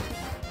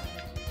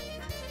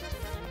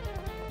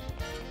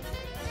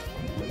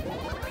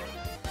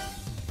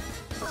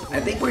 I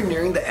think we're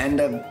nearing the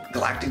end of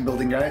Galactic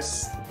building,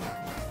 guys.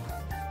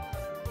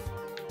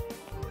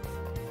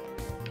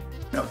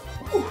 No.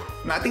 Whew.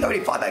 No, I think I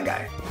already fought that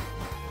guy.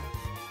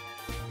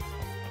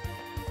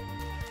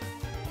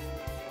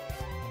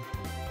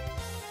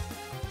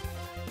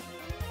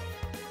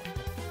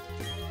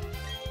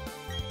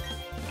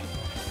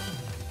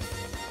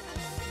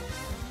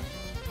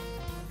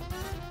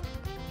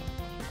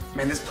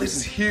 Man, this place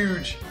is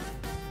huge.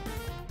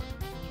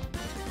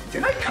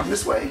 Didn't I come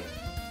this way?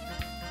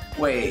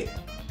 Wait.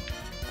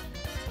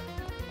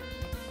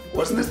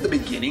 Wasn't this the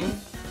beginning?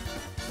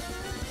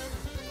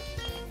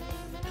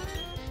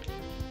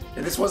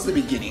 Yeah, this was the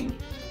beginning.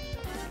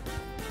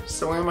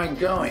 So where am I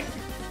going?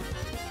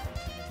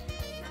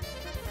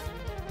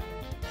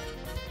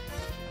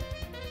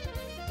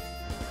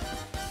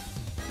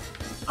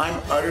 I'm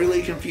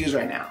utterly confused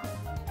right now.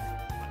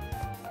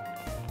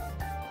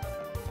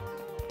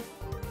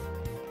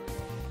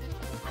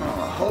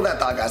 Hold that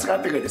thought, guys. I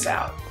gotta figure this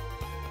out.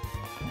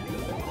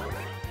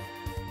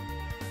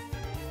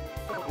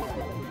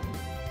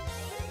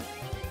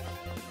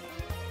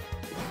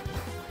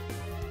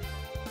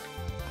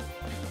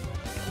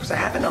 Because I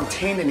haven't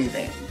obtained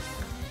anything.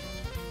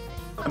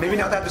 Maybe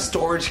now that I have the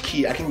storage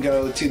key, I can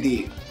go to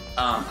the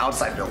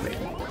outside building.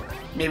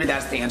 Maybe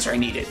that's the answer I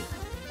needed.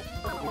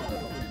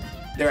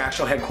 Their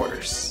actual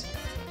headquarters.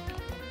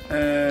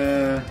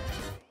 Dang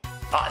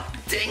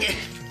it.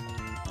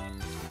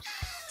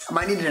 I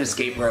might need an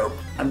escape rope.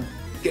 I'm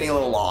getting a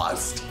little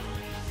lost.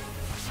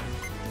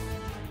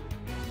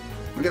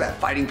 Look at that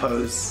fighting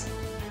pose.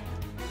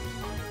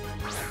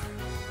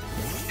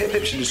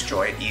 Pip should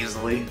destroy it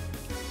easily.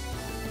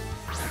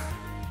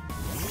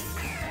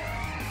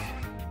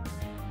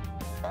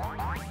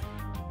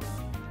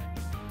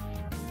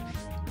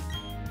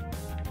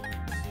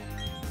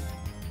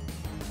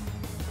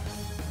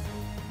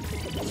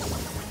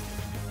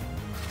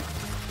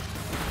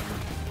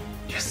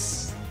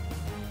 Yes.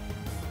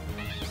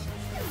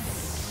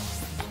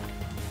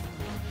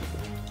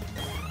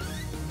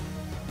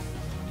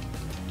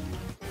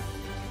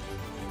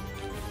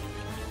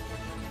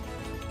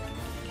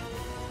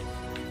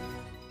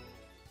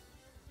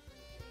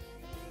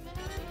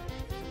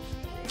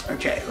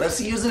 Okay, let's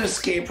use an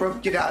escape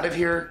rope. Get out of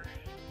here.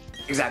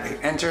 Exactly.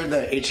 Enter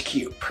the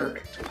HQ.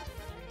 Perfect.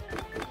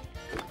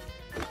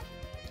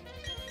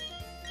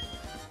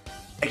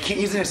 I can't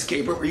use an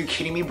escape rope. Are you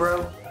kidding me,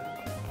 bro?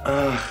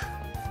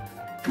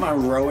 Come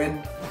on,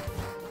 Rowan.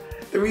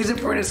 The reason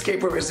for an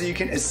escape rope is so you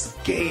can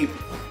escape.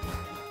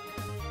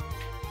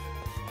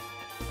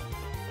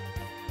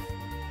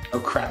 Oh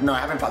crap, no, I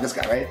haven't fought this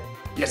guy, right?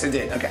 Yes, I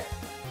did, okay.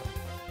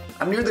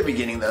 I'm near the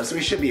beginning though, so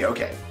we should be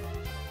okay.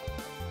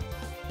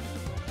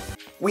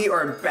 We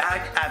are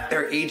back at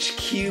their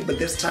HQ, but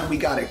this time we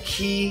got a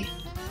key,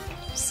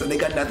 so they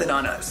got nothing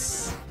on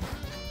us.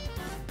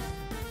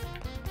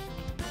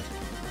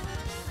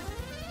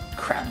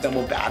 Crap,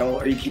 double battle,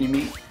 are you kidding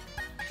me?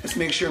 Let's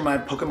make sure my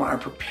Pokemon are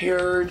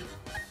prepared.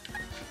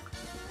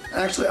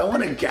 Actually, I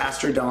want a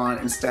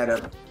Gastrodon instead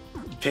of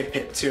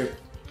Pip to,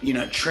 you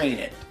know, train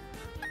it.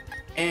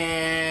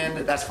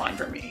 And that's fine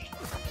for me.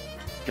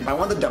 Okay, but I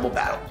want the double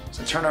battle,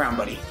 so turn around,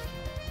 buddy.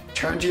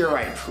 Turn to your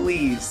right,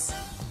 please.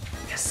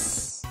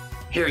 Yes.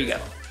 Here you go.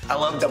 I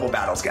love double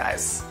battles,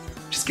 guys.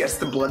 Just gets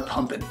the blood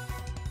pumping.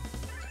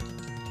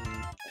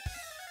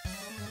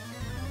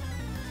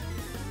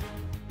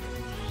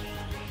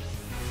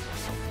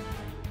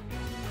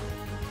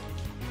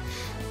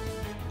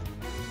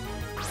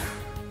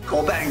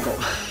 Golbat and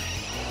Gold.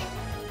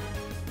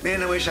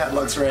 Man, I wish I had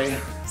Luxray.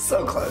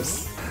 So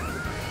close.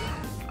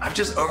 I've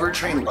just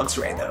overtrained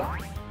Luxray though.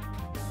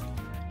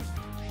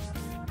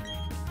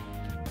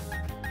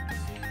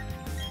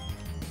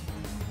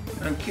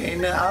 Okay,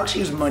 now I'll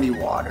actually use Muddy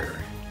Water.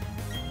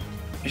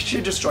 It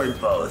should destroy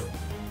both.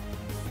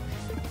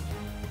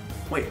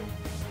 Wait,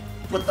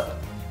 what the?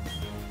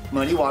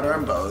 Muddy Water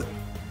on both.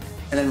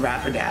 And then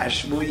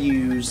Rapidash, we'll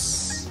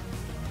use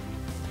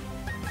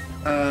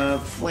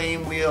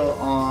Flame Wheel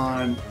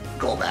on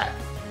Golbat.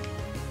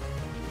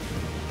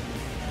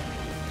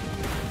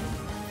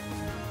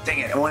 Dang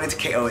it, I wanted to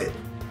KO it.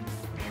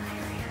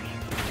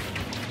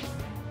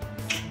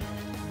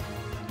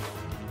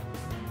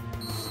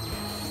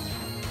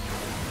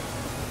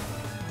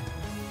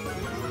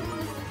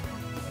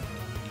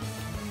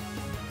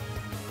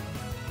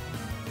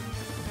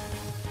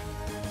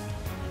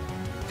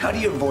 How do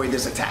you avoid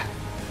this attack?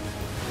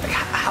 Like,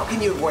 how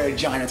can you avoid a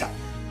giant attack?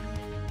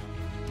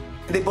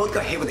 They both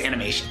got hit with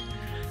animation.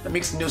 That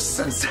makes no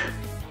sense.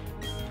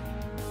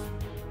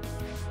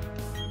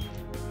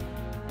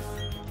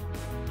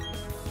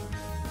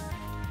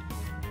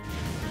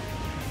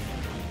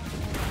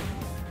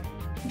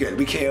 Good,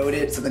 we KO'd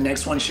it, so the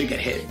next one should get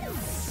hit.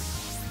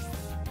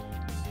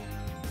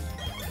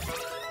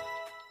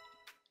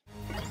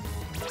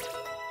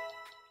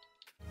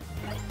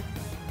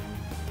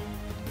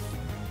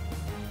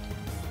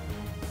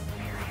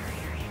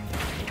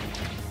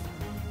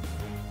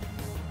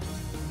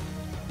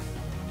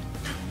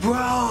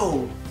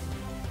 Bro!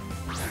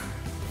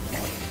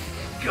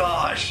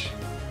 Gosh.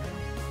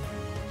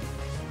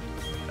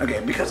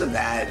 Okay, because of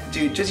that,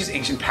 dude, just use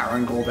Ancient Power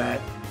and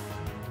Golbat.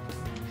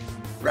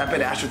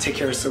 Rapidash will take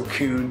care of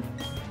Suicune.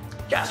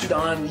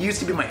 Gastrodon, you used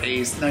to be my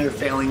ace, now you're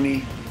failing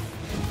me.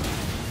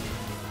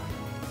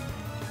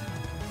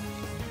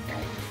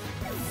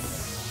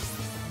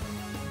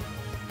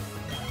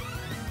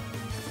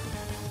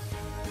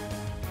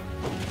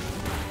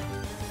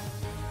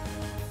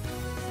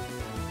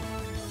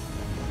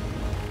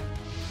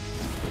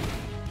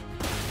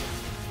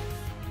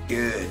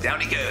 Good, down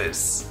he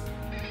goes.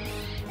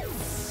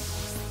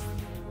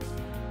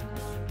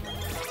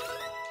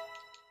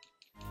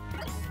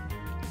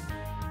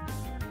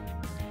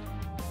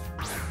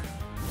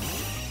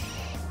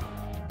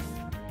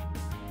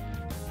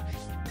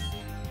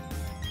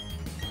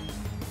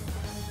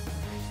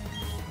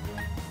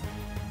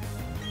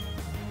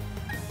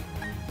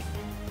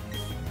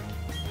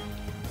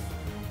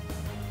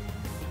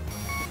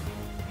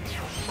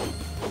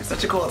 It's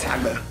such a cool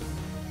attack though.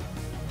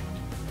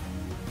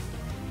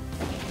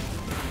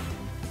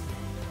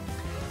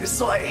 This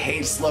is why I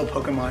hate slow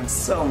Pokemon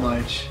so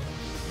much.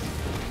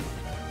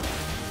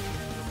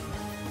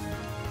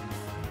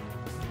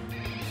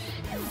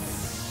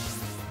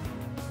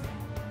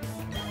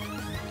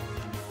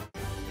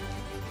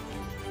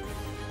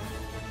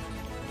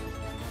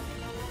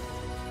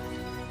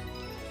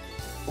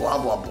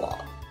 Blah, blah,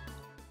 blah.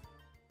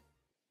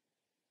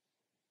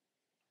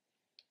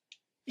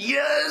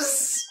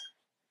 Yes!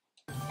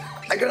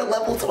 I got a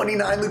level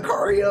 29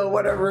 Lucario,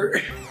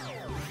 whatever.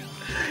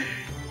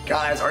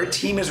 Guys, our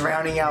team is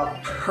rounding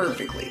out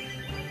perfectly.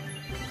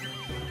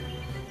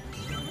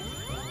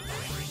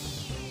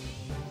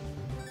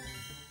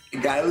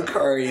 Guy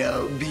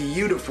Lucario,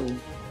 beautiful.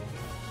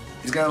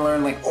 He's gonna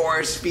learn like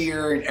Aura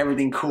Sphere and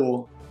everything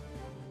cool.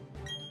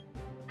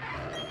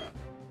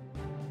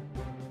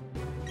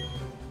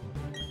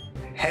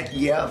 Heck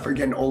yeah,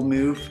 forget an old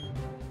move.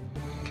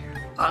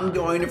 I'm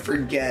going to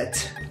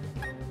forget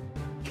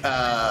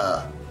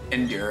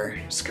Endure.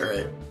 Screw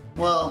it.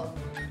 Well,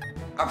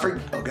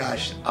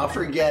 I'll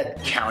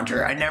forget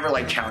Counter. I never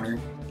liked Counter.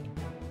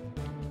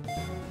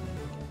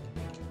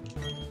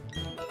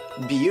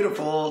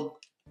 Beautiful.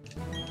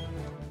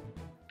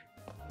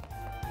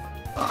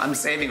 Oh, I'm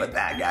saving with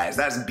that, guys.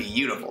 That's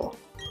beautiful.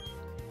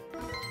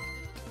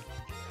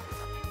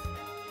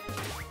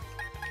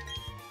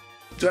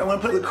 Do I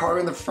want to put the car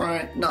in the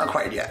front? Not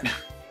quite yet.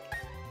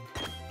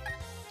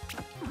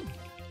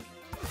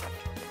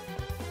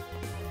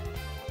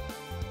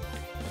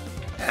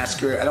 Ah,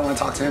 screw it. I don't want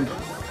to talk to him.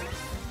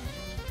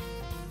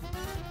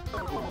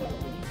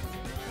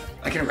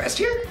 I can rest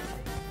here?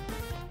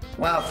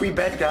 Wow, free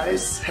bed,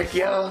 guys. Heck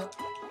yeah.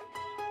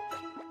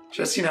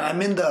 Just, you know,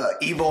 I'm in the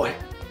evil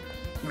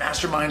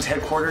mastermind's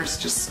headquarters.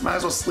 Just might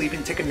as well sleep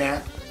and take a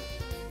nap.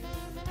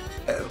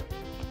 Oh.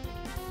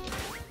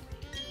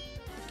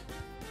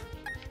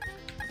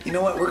 You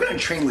know what? We're gonna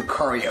train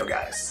Lucario,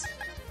 guys.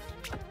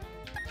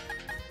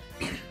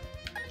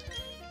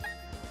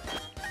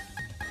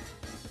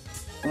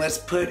 Let's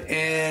put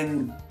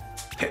in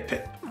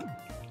Pip.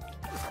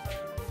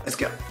 Let's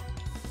go.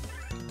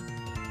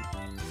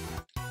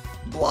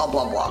 Blah,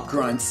 blah, blah,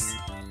 grunts.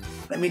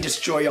 Let me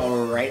destroy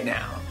y'all right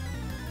now.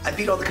 I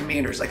beat all the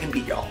commanders. I can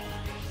beat y'all.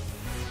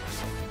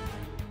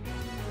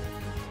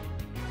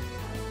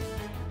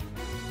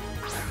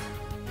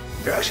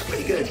 They're actually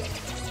pretty good.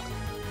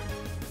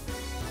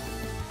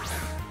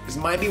 This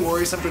might be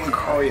worrisome for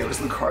Lucario, because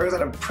Lucario's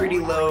at a pretty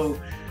low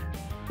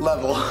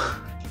level.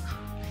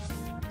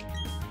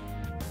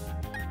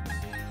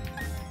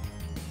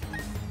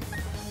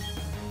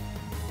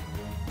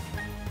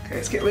 Okay,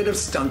 let's get rid of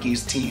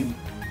Stunky's team.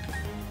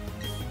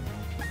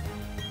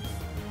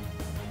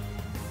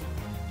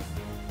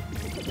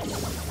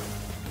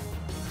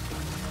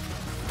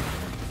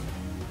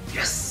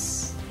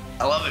 Yes!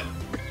 I love it.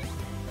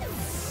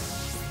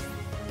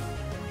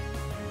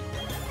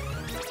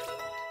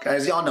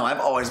 Guys, y'all know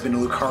I've always been a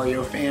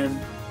Lucario fan.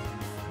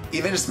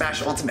 Even in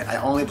Smash Ultimate, I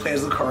only play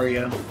as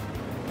Lucario.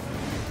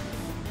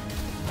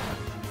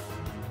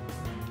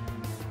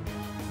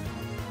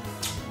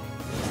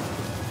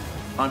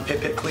 On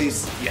Pip,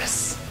 please.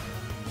 Yes.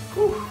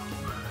 Whew.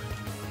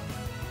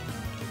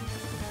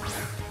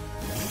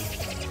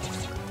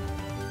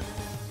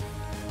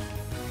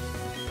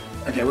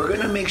 Okay, we're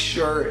gonna make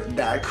sure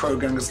that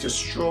Croagunk is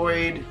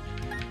destroyed.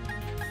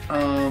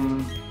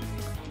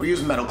 We'll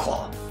use Metal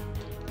Claw.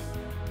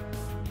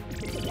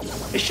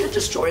 It should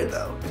destroy it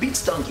though. It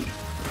beats Stunky.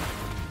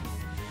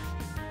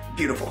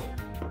 Beautiful.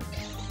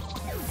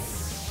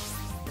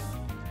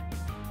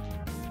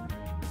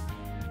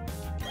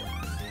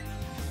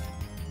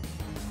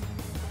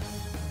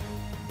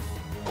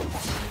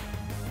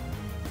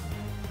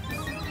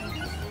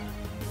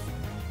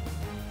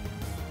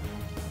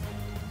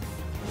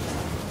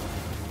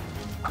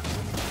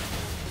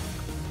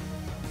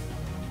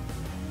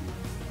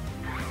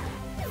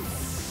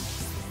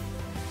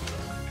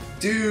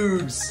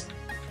 Dudes!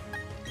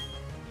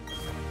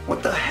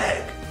 What the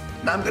heck?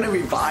 Now I'm gonna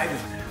revive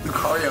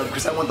Lucario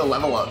because I want the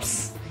level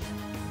ups.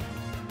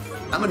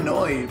 I'm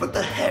annoyed. What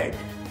the heck?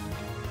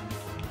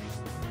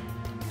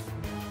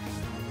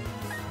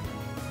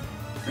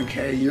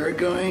 Okay, you're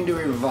going to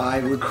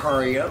revive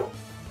Lucario.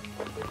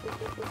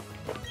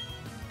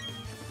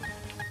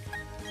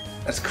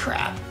 That's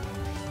crap.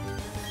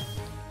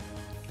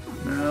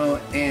 No,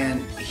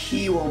 and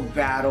he will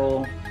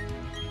battle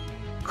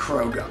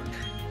Croagunk.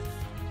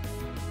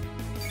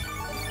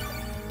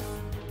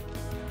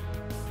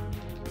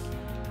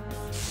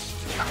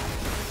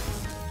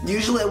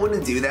 Usually I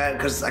wouldn't do that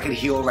because I could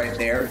heal right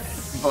there,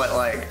 but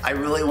like I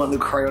really want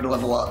Lucario to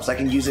level up so I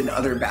can use it in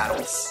other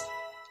battles.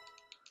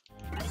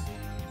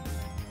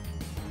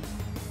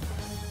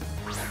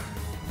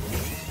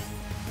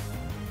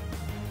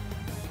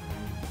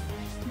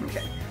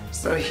 Okay,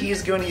 so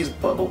he's going to use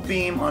Bubble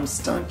Beam on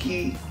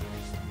Stunky.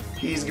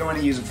 He's going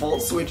to use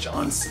Volt Switch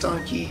on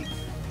Stunky.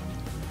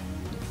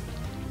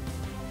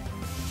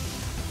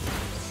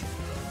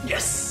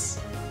 Yes!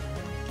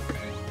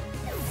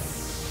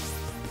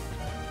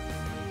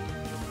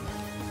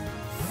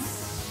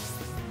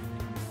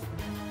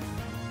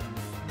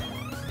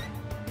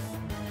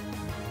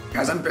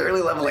 Guys, I'm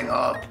barely leveling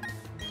up.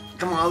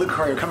 Come on,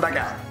 Lucario, come back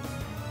out.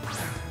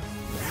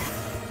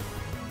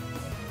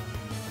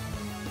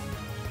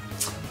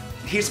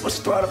 He's supposed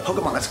to throw out a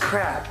Pokemon, that's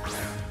crap.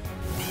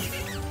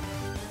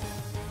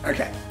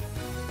 Okay.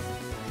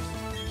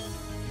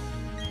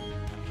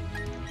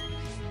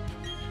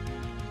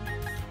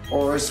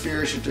 Aura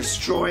Sphere should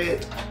destroy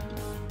it.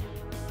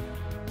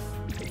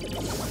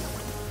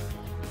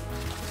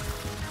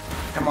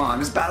 Come on,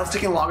 this battle's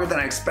taking longer than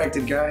I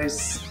expected,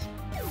 guys.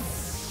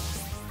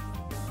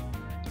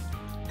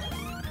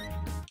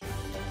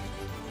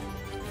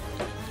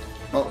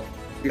 Well,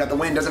 we got the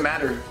win, doesn't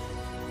matter.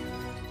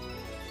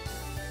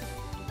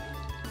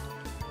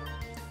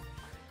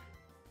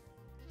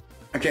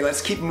 Okay,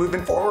 let's keep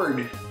moving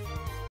forward.